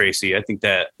something with Tracy. I think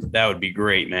that would be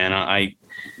great, man. I'm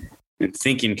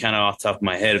thinking kind of off the top of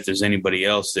my head if there's anybody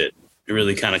else that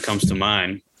really kind of comes to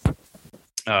mind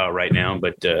right now,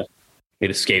 but it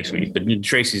escapes me. But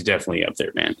Tracy's definitely up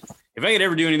there, man. If I could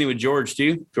ever do anything with George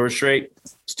Strait,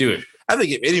 let's do it. I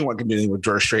think if anyone can do anything with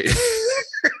George Strait.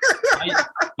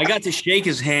 I got to shake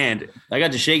his hand. at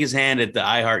the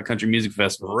iHeart Country Music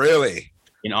Festival. Really?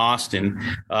 In Austin.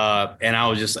 And I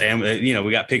was just,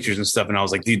 we got pictures and stuff. And I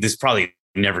was like, dude, this is probably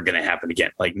never going to happen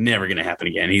again. Like never going to happen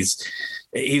again.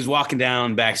 He's walking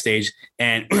down backstage,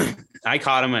 and I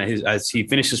caught him as he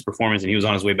finished his performance, and he was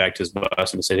on his way back to his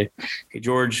bus, and I said, "Hey,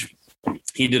 George,"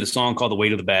 he did a song called "The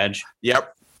Weight of the Badge."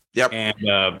 Yep.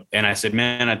 And I said,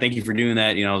 "Man, I thank you for doing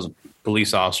that. You know, I was a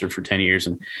police officer for 10 years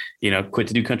and, you know, quit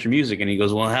to do country music." And he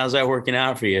goes, "Well, how's that working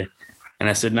out for you?" And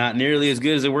I said, "Not nearly as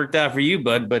good as it worked out for you,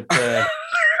 bud, but,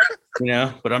 you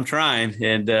know, but I'm trying."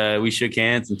 And we shook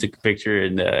hands and took a picture,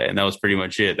 and that was pretty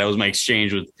much it. That was my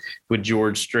exchange with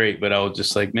George Strait. But I was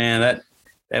just like, man,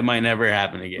 that might never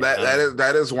happen again.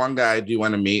 That is one guy I do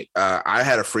want to meet. I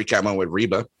had a freak out moment with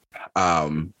Reba.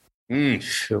 Oh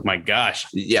my gosh.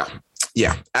 Yeah.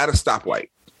 At a stoplight.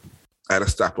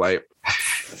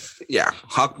 Yeah.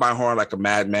 Honked my horn like a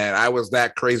madman. I was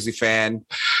that crazy fan.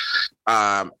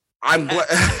 I'm glad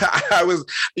I was,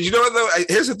 you know what though?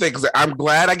 Here's the thing. I'm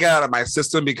glad I got out of my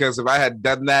system, because if I had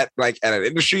done that like at an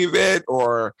industry event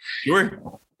or it would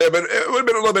have been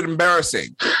a little bit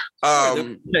embarrassing.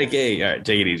 Take it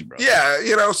easy, bro. Yeah.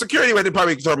 You know, security would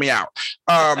probably throw me out.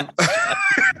 But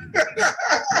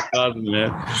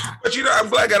you know, I'm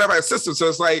glad I got out of my system. So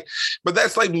it's like, but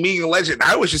that's like meeting a legend.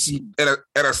 I was just in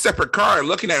a separate car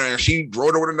looking at her, and she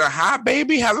rode over to the, "Hi,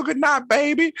 baby. Have a good night,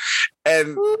 baby."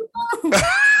 And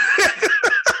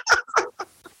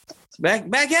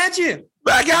back at you.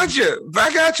 Back at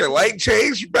you. Light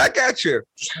change, back at you.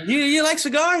 You like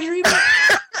cigars, Reba?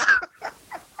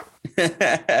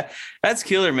 That's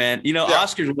killer, man. You know, yeah.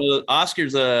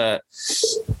 Oscar's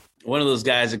one of those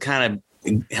guys that kind of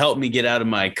helped me get out of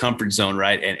my comfort zone,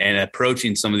 right? And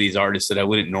approaching some of these artists that I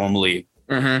wouldn't normally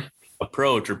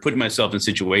approach, or put myself in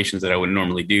situations that I wouldn't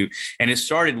normally do. And it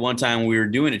started one time when we were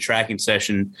doing a tracking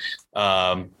session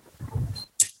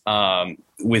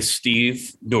with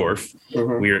Steve Dorff.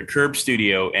 We were at Curb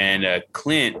Studio, and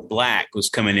Clint Black was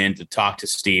coming in to talk to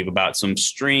Steve about some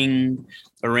string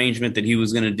arrangement that he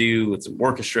was going to do with some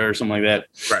orchestra or something like that.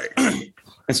 Right.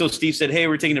 And so Steve said, "Hey,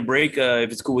 we're taking a break.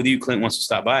 If it's cool with you, Clint wants to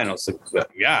stop by." And I was like,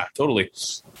 "Yeah, totally."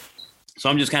 So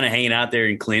I'm just kind of hanging out there,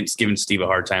 and Clint's giving Steve a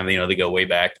hard time. You know, they go way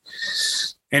back.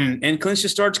 And Clint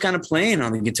just starts kind of playing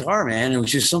on the guitar, man. It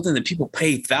was just something that people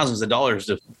pay thousands of dollars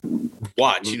to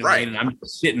watch. You know what I mean? And I'm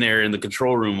sitting there in the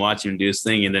control room watching him do his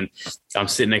thing. And then I'm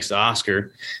sitting next to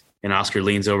Oscar, and Oscar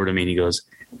leans over to me and he goes,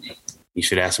 "You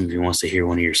should ask him if he wants to hear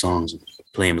one of your songs."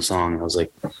 Play him a song. And I was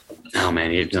like, "No,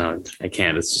 man, no, I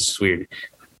can't. It's just weird."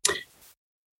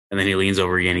 And then he leans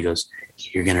over again. He goes,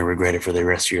 "You're going to regret it for the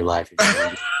rest of your life."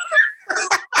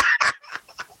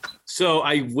 So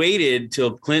I waited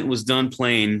till Clint was done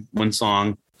playing one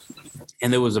song,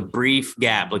 and there was a brief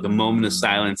gap, like a moment of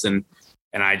silence. And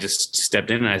I just stepped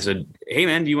in and I said, "Hey,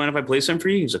 man, do you mind if I play something for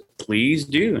you?" He said, "Please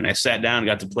do." And I sat down and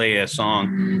got to play a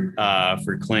song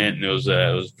for Clint. And it was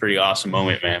a pretty awesome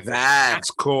moment, man.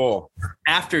 That's cool.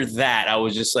 After that, I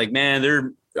was just like, man, there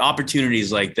are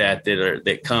opportunities like that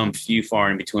come few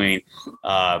far in between,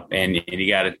 and you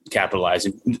got to capitalize.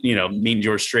 And you know, meeting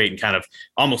George Strait and kind of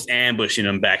almost ambushing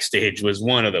him backstage was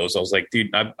one of those. I was like,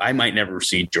 dude, I might never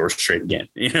see George Strait again.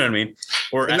 You know what I mean?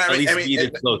 Or at least be this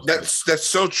close. That's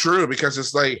so true, because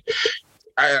it's like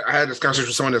I had this conversation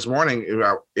with someone this morning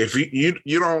about if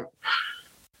you don't.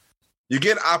 You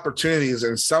get opportunities,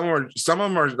 and some of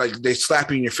them are like they slap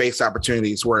you in your face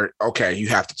opportunities where, okay, you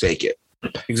have to take it.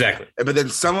 Exactly. But then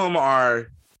some of them are,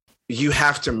 you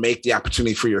have to make the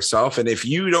opportunity for yourself. And if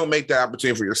you don't make that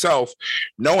opportunity for yourself,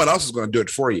 no one else is going to do it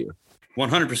for you.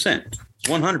 100%.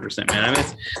 100%, man. I mean,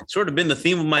 it's sort of been the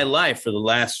theme of my life for the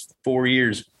last 4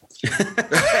 years.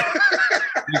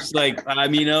 It's like,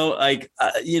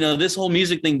 this whole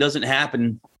music thing doesn't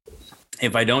happen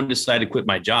if I don't decide to quit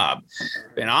my job.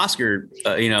 And Oscar,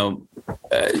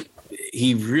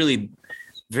 he really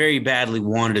very badly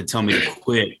wanted to tell me to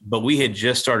quit, but we had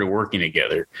just started working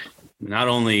together. Not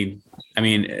only,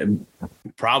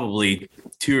 probably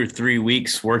 2 or 3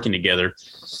 weeks working together,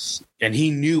 and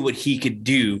he knew what he could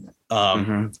do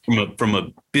from a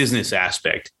business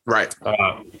aspect. Right.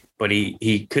 But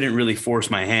he couldn't really force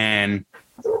my hand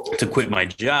to quit my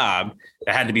job.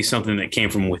 It had to be something that came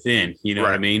from within. You know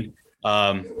what I mean?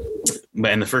 And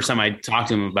the first time I talked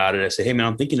to him about it, I said, "Hey, man,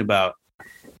 I'm thinking about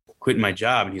quitting my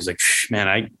job." And he's like, "Man,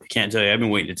 I can't tell you. I've been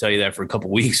waiting to tell you that for a couple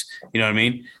of weeks." You know what I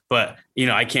mean? But,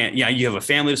 I can't, you have a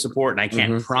family to support, and I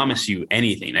can't promise you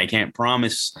anything. I can't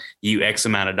promise you X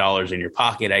amount of dollars in your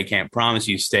pocket. I can't promise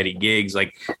you steady gigs.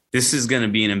 Like, this is going to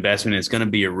be an investment. It's going to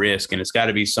be a risk, and it's got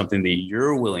to be something that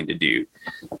you're willing to do.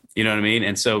 You know what I mean?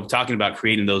 And so talking about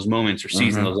creating those moments or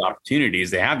seizing those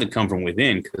opportunities, they have to come from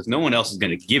within, because no one else is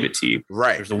going to give it to you.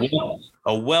 Right. There's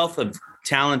a wealth of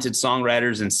talented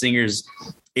songwriters and singers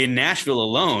in Nashville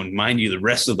alone, mind you, the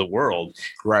rest of the world,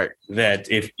 right? That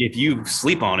if you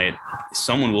sleep on it,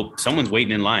 someone's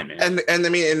waiting in line, man. And I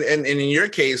mean, and in your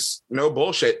case, no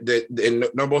bullshit.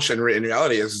 No bullshit in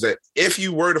reality is that if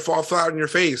you were to fall flat on your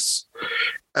face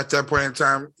at that point in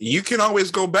time, you can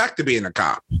always go back to being a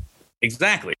cop.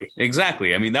 Exactly.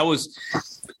 I mean, that was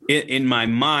in my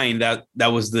mind.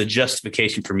 That was the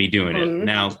justification for me doing it.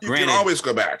 Now, you can always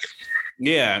go back.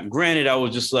 Yeah, granted, I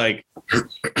was just like,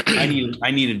 I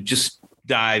need to just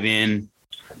dive in.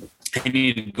 I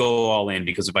need to go all in,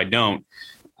 because if I don't,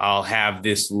 I'll have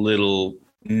this little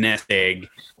nest egg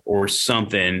or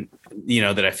something,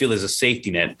 that I feel is a safety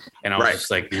net. And I was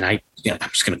just like, man, I'm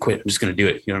just going to quit. I'm just going to do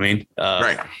it. You know what I mean?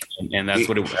 Right. And that's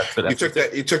what it was.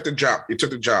 You took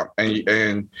the job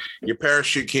and your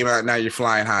parachute came out. Now you're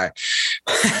flying high.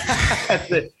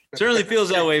 Certainly feels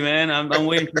that way, man. I'm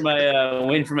waiting for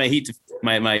my heat to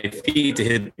my feet to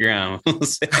hit the ground.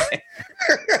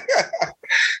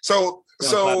 So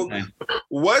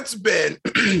what's been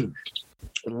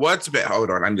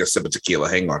hold on, I'm just sipping tequila.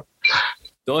 Hang on.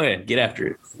 Go ahead, get after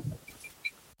it.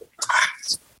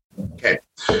 Okay.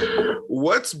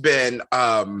 What's been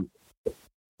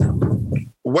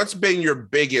your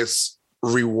biggest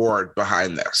reward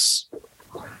behind this?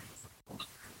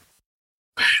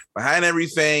 Behind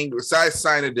everything, besides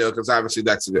signing a deal, because obviously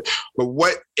that's it. But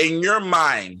what in your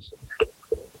mind?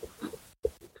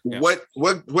 Yeah.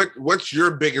 What's your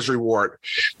biggest reward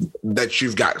that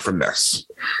you've got from this?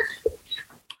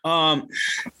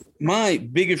 My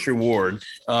biggest reward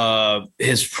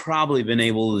has probably been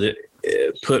able to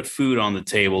put food on the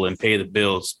table and pay the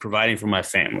bills, providing for my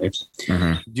family,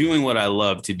 doing what I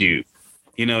love to do.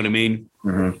 You know what I mean?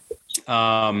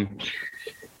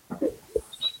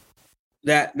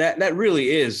 That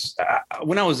really is.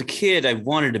 When I was a kid, I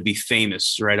wanted to be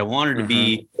famous, right? I wanted to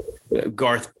be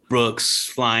Garth Brooks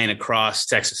flying across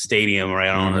Texas Stadium, right,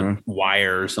 on a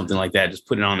wire or something like that, just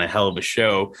putting on a hell of a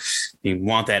show. You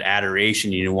want that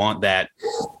adoration. You want that,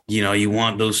 you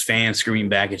want those fans screaming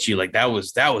back at you. Like that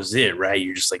was it, right?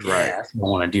 You're just like, yeah, that's what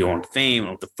I want to do. I want fame, I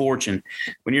want the fortune.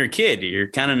 When you're a kid, you're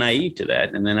kind of naive to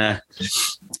that. And then,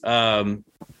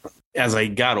 as I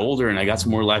got older and I got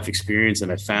some more life experience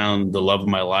and I found the love of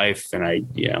my life and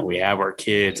we have our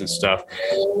kids and stuff,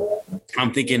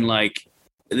 I'm thinking like,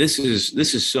 this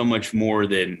is so much more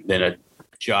than a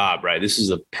job, right? This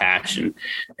is a passion.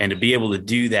 And to be able to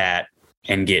do that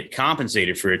and get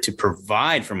compensated for it, to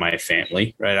provide for my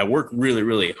family, right? I work really,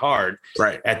 really hard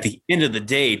at the end of the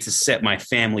day to set my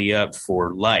family up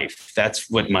for life. That's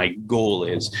what my goal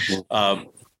is.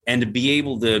 And to be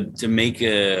able to make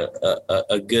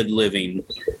a good living,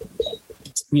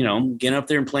 getting up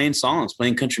there and playing songs,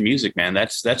 playing country music, man,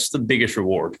 that's the biggest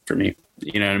reward for me.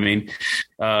 You know what I mean?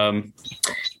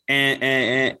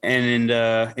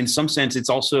 And in some sense, it's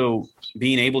also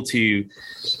being able to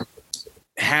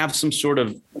have some sort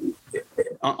of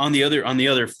on the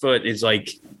other foot is like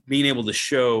being able to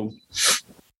show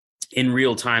in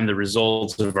real time the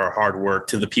results of our hard work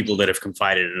to the people that have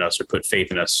confided in us or put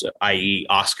faith in us, i.e.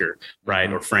 Oscar,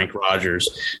 right, or Frank Rogers,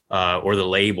 or the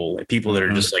label, people that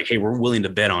are just like, hey, we're willing to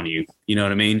bet on you. You know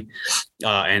what I mean?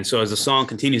 And so as the song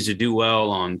continues to do well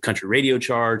on country radio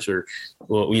charts, or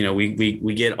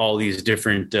we get all these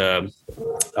different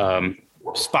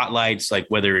spotlights, like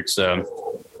whether it's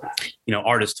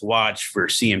artists to watch for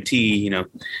CMT,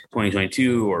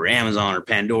 2022, or Amazon or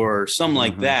Pandora or something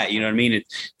like that. You know what I mean?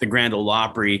 It's the Grand Ole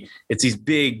Opry. It's these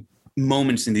big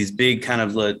moments and these big kind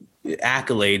of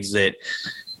accolades that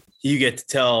you get to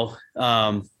tell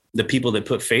the people that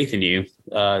put faith in you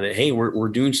that, hey, we're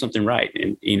doing something right.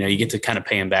 And, you get to kind of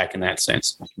pay them back in that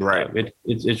sense. Right.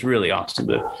 It's really awesome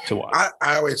to watch.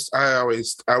 I always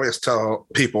tell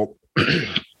people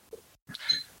the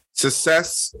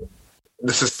success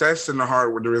and the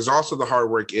hard work, the results of the hard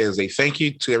work is a thank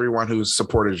you to everyone who's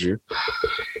supported you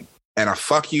and a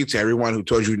fuck you to everyone who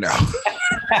told you no.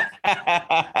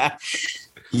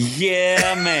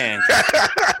 Yeah, man.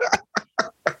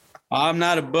 I'm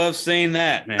not above saying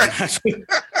that, man.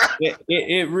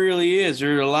 It really is.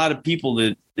 There are a lot of people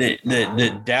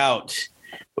that doubt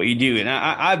what you do. And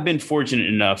I've been fortunate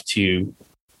enough to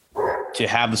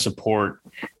have the support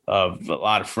of a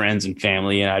lot of friends and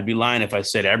family. And I'd be lying if I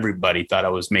said everybody thought I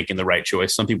was making the right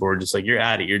choice. Some people were just like, you're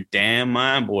out of your damn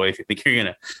mind, boy, if you think you're going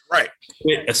to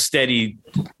quit a steady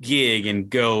gig and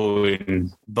go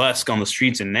and busk on the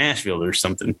streets in Nashville or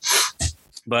something.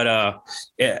 But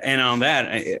and on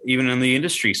that, even on the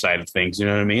industry side of things, you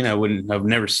know what I mean? I've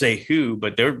never say who,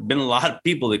 but there have been a lot of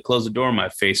people that close the door in my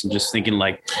face and just thinking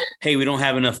like, hey, we don't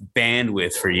have enough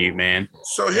bandwidth for you, man.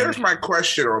 So here's my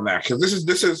question on that, because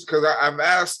this is because I've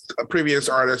asked previous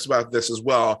artists about this as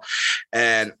well,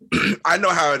 and I know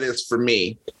how it is for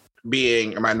me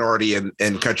being a minority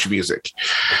in country music.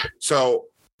 So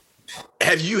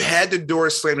have you had the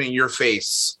door slammed in your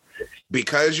face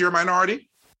because you're a minority?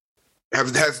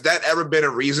 Has that ever been a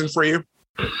reason for you?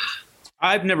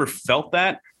 I've never felt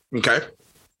that. Okay.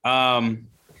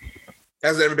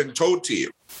 Has it ever been told to you?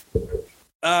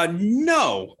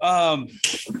 No.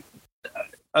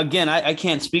 Again, I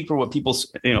can't speak for what people,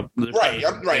 Right.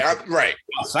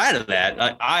 outside of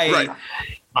that.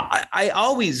 I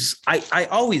always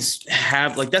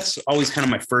have, like, that's always kind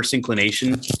of my first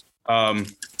inclination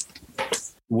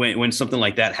when something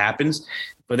like that happens.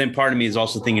 But then part of me is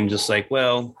also thinking just like,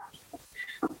 well,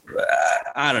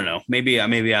 I don't know. Maybe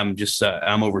I'm just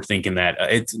I'm overthinking that.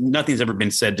 Nothing's ever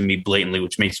been said to me blatantly,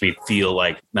 which makes me feel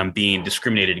like I'm being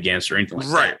discriminated against or anything like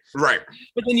that. Right.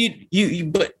 But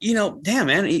then but damn,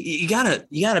 man, you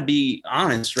gotta be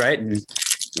honest, right?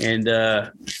 And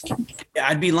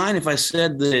I'd be lying if I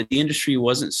said that the industry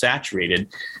wasn't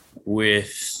saturated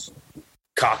with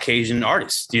Caucasian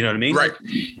artists. Do you know what I mean? Right.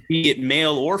 Be it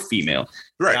male or female.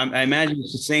 Right. I imagine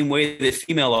it's the same way that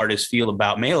female artists feel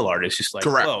about male artists. Just like,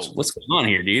 correct. Whoa, what's going on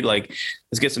here, dude? Like,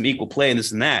 let's get some equal play and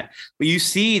this and that. But you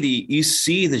see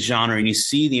the genre and you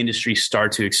see the industry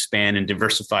start to expand and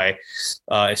diversify,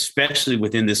 especially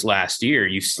within this last year.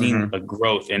 You've seen a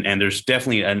growth and there's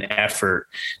definitely an effort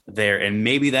there. And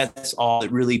maybe that's all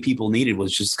that really people needed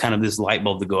was just kind of this light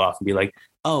bulb to go off and be like,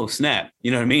 oh, snap.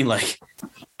 You know what I mean? Like,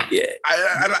 yeah,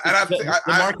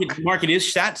 the market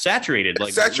is saturated.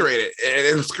 Like, saturated,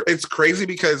 and it's crazy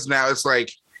because now it's like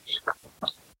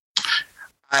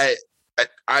I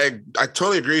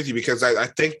totally agree with you, because I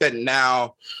think that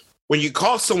now when you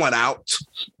call someone out,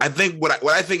 I think what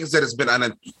I think is that it's been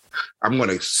I'm going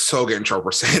to so get in trouble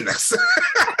for saying this.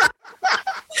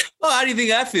 Well, how do you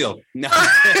think I feel? No.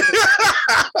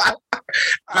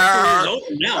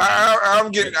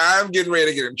 I'm getting ready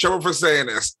to get in trouble for saying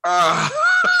this. I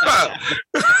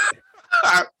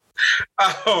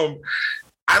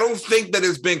don't think that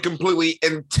it's been completely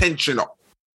intentional.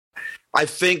 I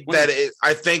think that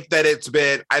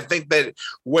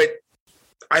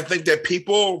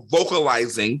people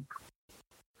vocalizing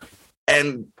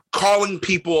and calling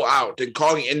people out and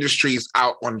calling industries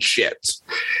out on shit,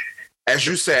 as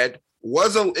you said,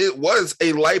 it was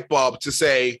a light bulb to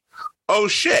say, oh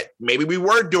shit, maybe we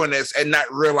were doing this and not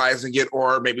realizing it,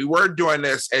 or maybe we're doing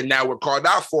this and now we're called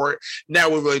out for it. Now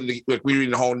we need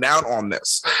to hone down on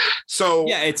this. So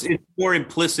yeah, it's more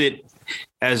implicit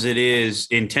as it is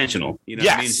intentional. You know,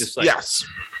 yes, what I mean? It's just like, yes.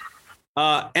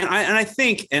 And I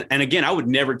think, and again, I would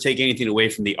never take anything away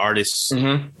from the artists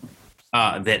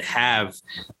that have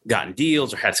gotten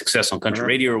deals or had success on country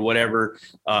radio or whatever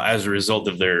as a result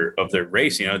of their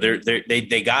race. You know,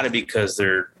 they got it because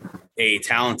they're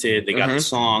talented. They got the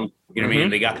song. You know what I mean?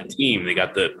 They got the team. They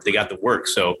got the work.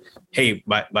 So hey,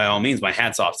 by all means, my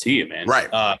hat's off to you, man. Right.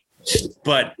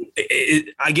 But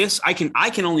I guess I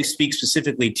can only speak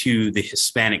specifically to the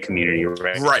Hispanic community,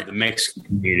 right? Right. The Mexican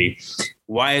community.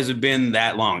 Why has it been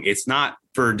that long? It's not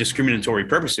for discriminatory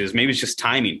purposes. Maybe it's just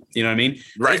timing. You know what I mean?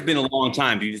 Right. It's been a long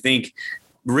time. Do you think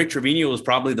Rick Trevino was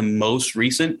probably the most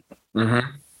recent?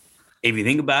 If you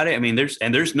think about it, I mean,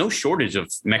 there's no shortage of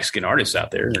Mexican artists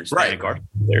out there. There's Hispanic artists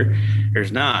out there.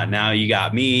 There's not. Now you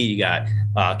got me, you got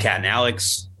Kat and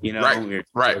Alex, you know, we're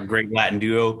a great Latin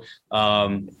duo.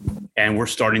 And we're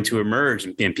starting to emerge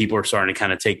and people are starting to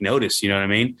kind of take notice, you know what I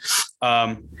mean?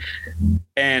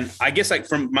 And I guess, like,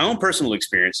 from my own personal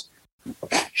experience,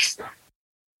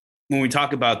 when we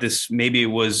talk about this, maybe it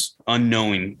was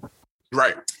knowingly.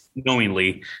 I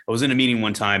was in a meeting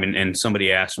one time and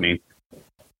somebody asked me,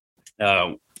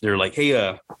 they're like, hey,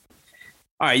 all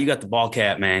right, you got the ball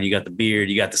cap, man. You got the beard,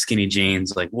 you got the skinny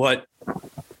jeans. Like, what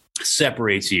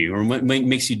separates you or what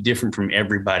makes you different from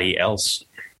everybody else?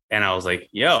 And I was like,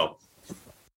 yo,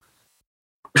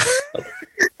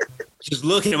 just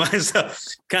looking at myself,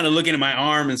 kind of looking at my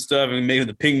arm and stuff, and maybe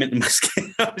the pigment in my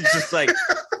skin. I was just like,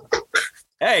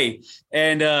 hey,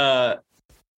 and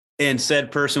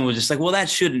said person was just like, well, that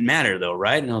shouldn't matter though,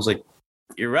 right? And I was like,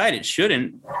 you're right, it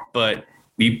shouldn't, but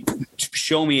you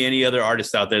show me any other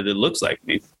artist out there that looks like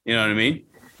me, you know what I mean?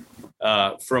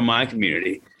 From my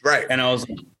community. Right. And I was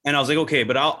like, okay,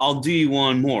 but I'll do you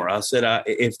one more. I said,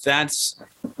 if that's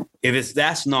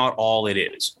not all it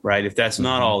is, right? If that's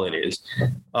not all it is,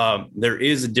 there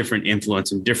is a different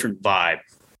influence and different vibe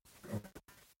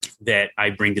that I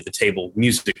bring to the table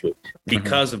musically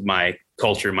because of my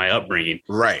culture, my upbringing.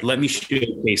 Right. Let me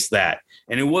showcase that.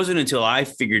 And it wasn't until I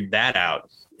figured that out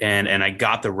and I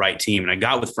got the right team and I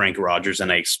got with Frank Rogers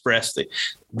and I expressed that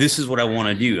this is what I want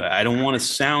to do. I don't want to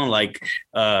sound like,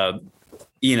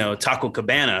 Taco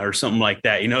Cabana or something like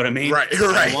that. You know what I mean? Right.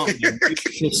 I want it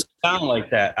to sound like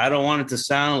that. I don't want it to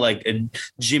sound like a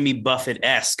Jimmy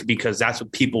Buffett-esque, because that's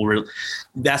what people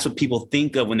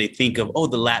think of when they think of,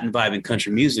 the Latin vibe in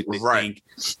country music. They think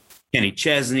Kenny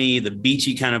Chesney, the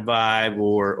beachy kind of vibe,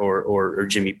 or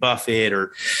Jimmy Buffett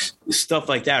or stuff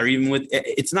like that. Or even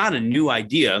it's not a new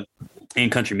idea in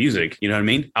country music. You know what I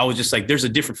mean? I was just like, there's a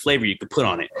different flavor you could put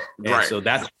on it. And so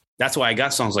that's why I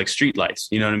got songs like Streetlights.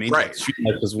 You know what I mean? Right. Like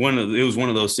Streetlights was one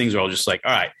of those things where I was just like,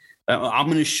 all right, I'm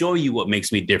going to show you what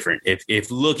makes me different.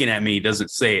 If looking at me doesn't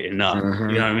say it enough, you know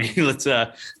what I mean?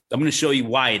 I'm going to show you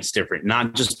why it's different,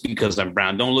 not just because I'm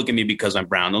brown. Don't look at me because I'm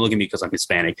brown. Don't look at me because I'm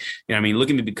Hispanic. You know what I mean? Look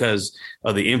at me because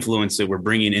of the influence that we're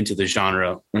bringing into the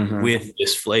genre with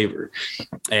this flavor.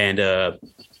 And,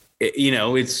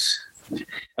 it's,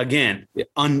 again,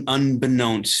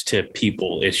 unbeknownst to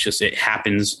people. It's just, it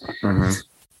happens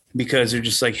because they're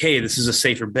just like, hey, this is a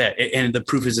safer bet. And the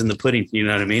proof is in the pudding. You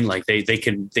know what I mean? Like they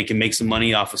can make some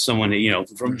money off of someone,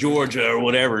 from Georgia or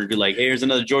whatever, and be like, hey, here's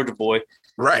another Georgia boy.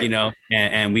 Right.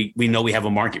 And we know we have a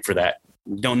market for that.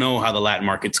 Don't know how the Latin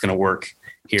market's going to work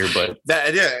here, but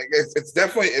it's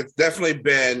definitely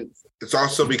been, it's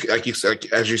also because, like you said,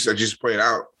 as you said, just pointed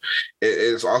out,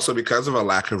 it's also because of a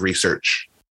lack of research.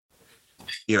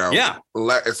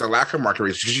 It's a lack of market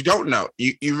research because you don't know.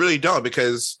 You really don't,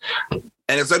 because,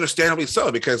 and it's understandably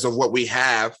so, because of what we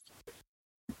have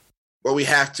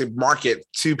to market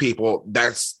to people.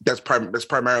 That's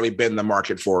primarily been the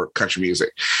market for country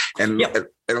music, and they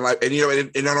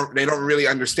don't really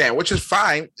understand, which is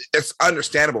fine. It's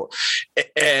understandable,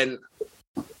 and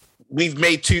we've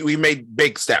made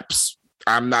big steps.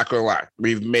 I'm not gonna lie,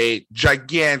 we've made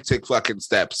gigantic fucking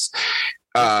steps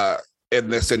in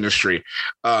this industry.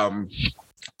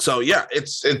 So yeah,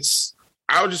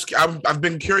 I've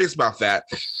been curious about that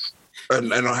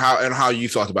and how you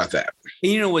thought about that.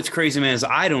 And you know what's crazy, man, is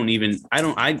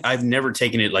I've never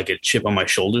taken it like a chip on my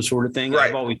shoulder sort of thing. Right.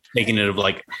 I've always taken it of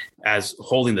like as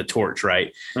holding the torch,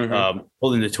 right?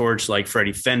 Holding the torch like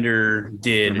Freddie Fender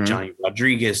did, Johnny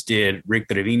Rodriguez did, Rick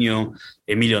Trevino,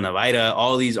 Emilio Navaira,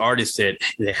 all these artists that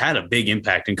had a big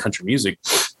impact in country music.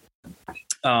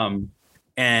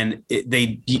 And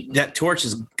that torch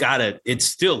it's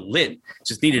still lit. It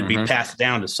just needed to be passed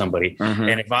down to somebody.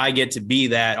 And if I get to be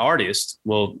that artist,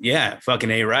 well, yeah, fucking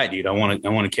A right, dude. I want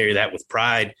to carry that with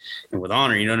pride and with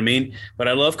honor. You know what I mean? But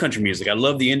I love country music. I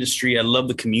love the industry. I love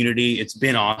the community. It's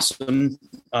been awesome.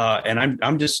 And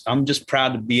I'm just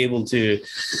proud to be able to,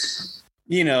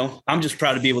 I'm just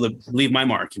proud to be able to leave my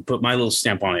mark and put my little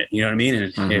stamp on it. You know what I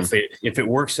mean? And if it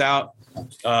works out,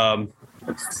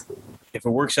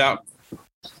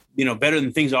 better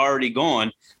than things already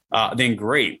gone, then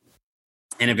great.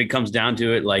 And if it comes down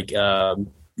to it, like, and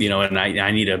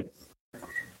I need to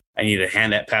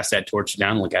pass that torch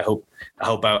down. Like, I hope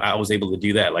I was able to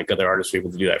do that. Like other artists were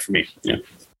able to do that for me. Yeah.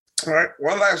 All right.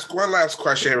 One last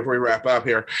question before we wrap up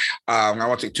here. I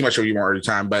won't take too much of your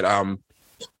time, but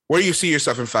where do you see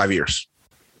yourself in 5 years?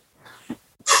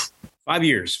 5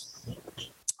 years.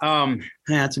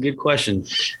 That's a good question.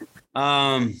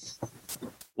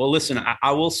 Well, listen,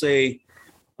 I will say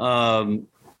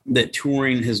that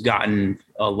touring has gotten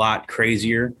a lot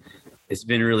crazier. It's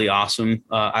been really awesome.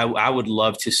 I would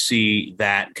love to see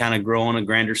that kind of grow on a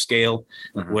grander scale,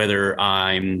 whether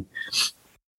I'm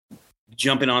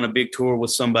jumping on a big tour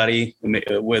with somebody,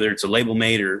 whether it's a label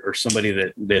mate or somebody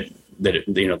that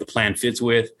the plan fits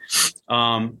with.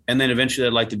 And then eventually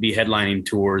I'd like to be headlining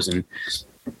tours. And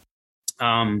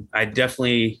I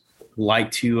definitely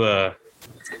like to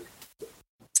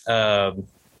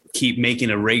keep making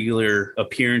a regular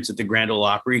appearance at the Grand Ole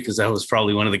Opry, because that was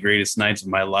probably one of the greatest nights of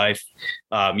my life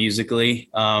musically.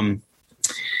 But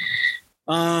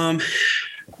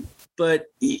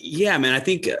yeah, man, I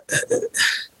think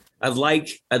I'd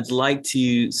like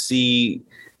to see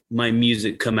my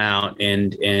music come out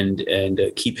and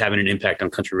keep having an impact on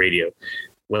country radio,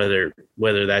 whether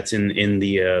that's in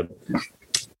the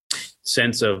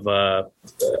sense of a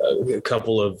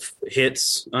couple of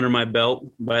hits under my belt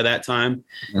by that time.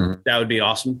 That would be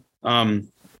awesome. But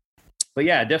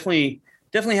yeah, definitely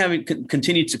having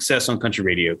continued success on country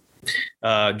radio,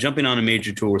 jumping on a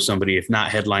major tour with somebody, if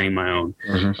not headlining my own,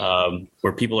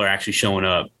 where people are actually showing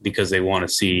up because they want to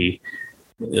see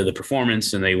the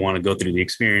performance and they want to go through the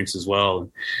experience as well.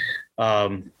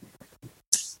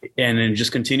 and then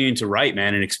just continuing to write,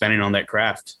 man, and expanding on that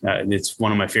craft. It's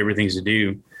one of my favorite things to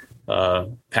do,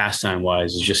 pastime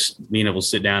wise, is just being able to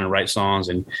sit down and write songs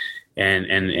and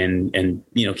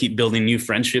keep building new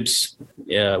friendships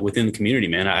within the community,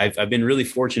 man. I've been really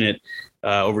fortunate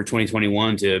over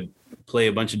 2021 to play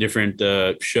a bunch of different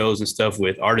shows and stuff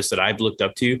with artists that I've looked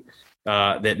up to,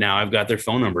 that now I've got their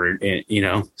phone number,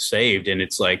 saved. And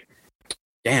it's like,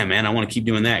 damn, man, I want to keep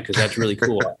doing that because that's really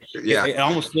cool. Yeah. It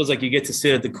almost feels like you get to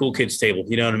sit at the cool kids table.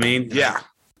 You know what I mean? Yeah.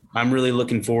 I'm really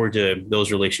looking forward to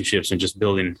those relationships and just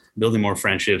building more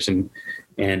friendships and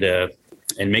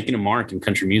making a mark in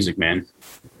country music, man.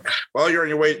 Well, you're on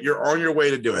your way. You're on your way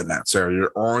to doing that, sir.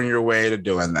 You're on your way to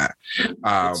doing that.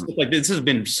 This has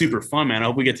been super fun, man. I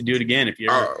hope we get to do it again. If you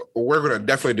ever, we're going to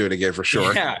definitely do it again for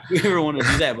sure. Yeah, if you ever want to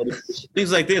do that, but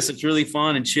things like this, it's really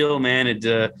fun and chill, man. It's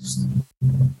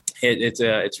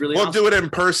really. We'll awesome. do it in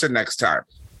person next time.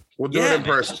 We'll do it in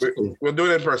person. Absolutely. We'll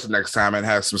do it in person next time and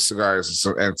have some cigars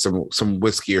and some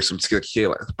whiskey or some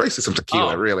tequila. Basically, some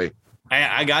tequila, really.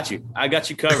 I got you. I got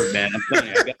you covered, man. I'm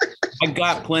telling you, I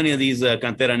got plenty of these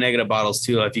Cantera Negra bottles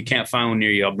too. If you can't find one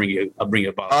near you, I'll bring you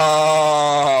a bottle.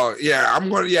 Oh yeah, I'm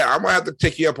gonna have to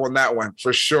pick you up on that one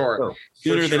for sure.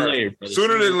 Sooner than later. Brother.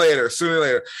 Sooner than later.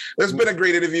 This has been a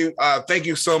great interview. Thank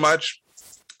you so much,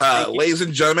 ladies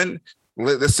and gentlemen.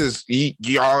 This is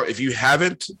y'all. If you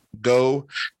haven't, go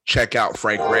check out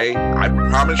Frank Ray. I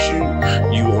promise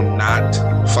you will not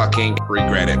fucking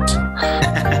regret it.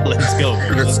 Let's go.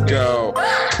 Let's go.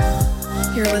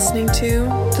 You're listening to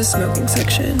The Smoking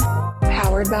Section,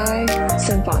 powered by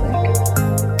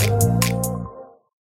Symphonic.